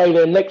go and play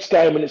their next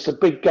game and it's a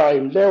big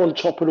game, they're on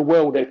top of the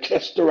world. Their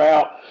chests are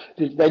out.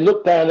 They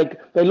look down.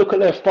 They look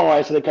at their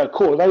thighs and they go,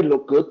 "Cool, they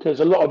look good."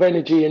 There's a lot of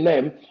energy in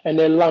them, and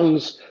their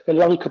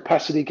lung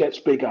capacity gets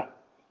bigger.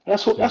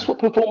 That's what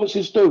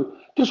performances do.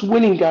 Just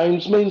winning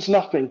games means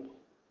nothing.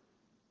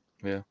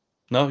 Yeah.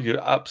 No,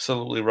 you're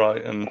absolutely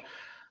right. And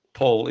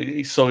Paul,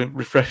 it's so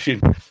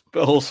refreshing,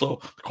 but also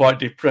quite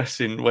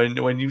depressing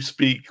when you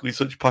speak with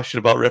such passion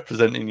about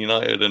representing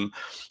United, and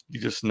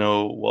you just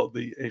know what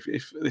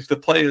if the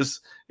players,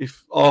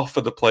 if half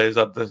of the players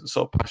had the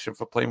sort of passion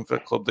for playing for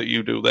a club that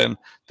you do, then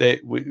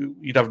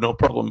you'd have no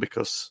problem,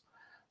 because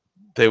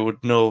they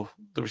would know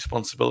the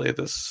responsibility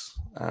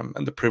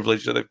and the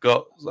privilege that they've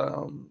got.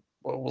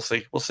 Well, we'll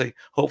see.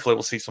 Hopefully,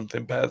 we'll see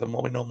something better than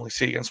what we normally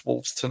see against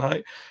Wolves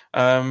tonight.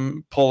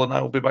 Paul and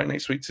I will be back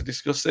next week to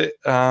discuss it.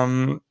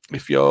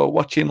 If you're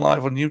watching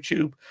live on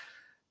YouTube,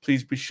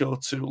 please be sure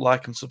to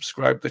like and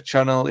subscribe the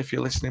channel. If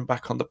you're listening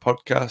back on the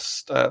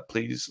podcast,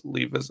 please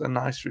leave us a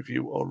nice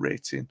review or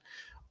rating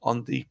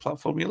on the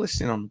platform you're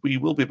listening on. We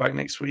will be back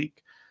next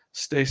week.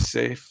 Stay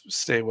safe,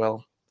 stay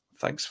well.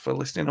 Thanks for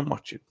listening and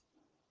watching.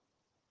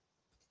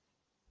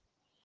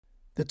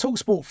 The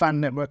TalkSport Fan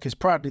Network is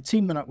proudly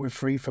teaming up with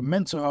Free for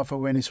Mental Health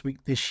Awareness Week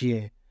this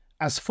year.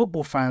 As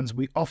football fans,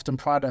 we often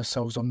pride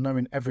ourselves on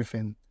knowing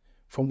everything,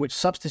 from which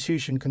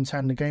substitution can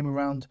turn the game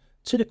around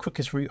to the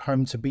quickest route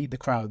home to beat the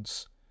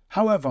crowds.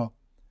 However,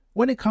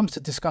 when it comes to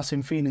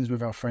discussing feelings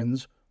with our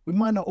friends, we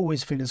might not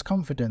always feel as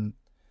confident.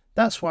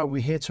 That's why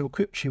we're here to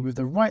equip you with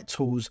the right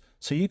tools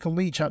so you can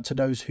reach out to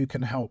those who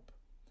can help.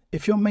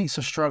 If your mates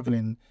are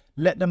struggling,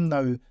 let them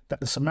know that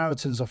the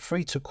Samaritans are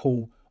free to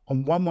call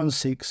on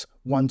 116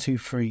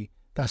 123.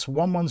 That's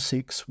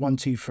 116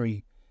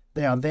 123.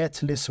 They are there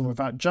to listen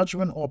without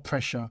judgment or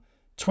pressure,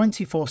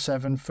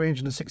 24/7,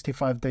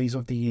 365 days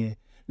of the year.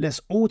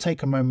 Let's all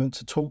take a moment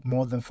to talk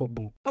more than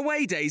football.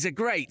 Away days are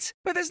great,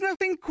 but there's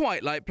nothing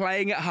quite like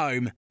playing at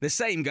home. The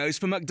same goes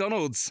for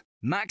McDonald's.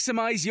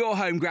 Maximise your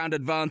home ground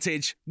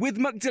advantage with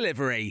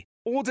McDelivery.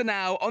 Order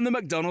now on the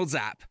McDonald's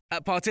app.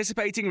 At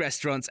participating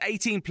restaurants,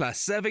 18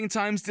 plus, serving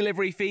times,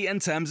 delivery fee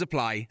and terms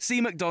apply.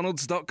 See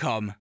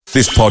mcdonalds.com.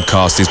 This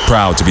podcast is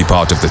proud to be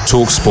part of the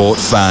TalkSport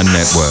Fan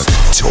Network.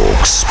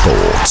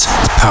 TalkSport.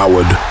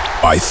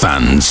 Powered by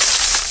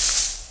fans.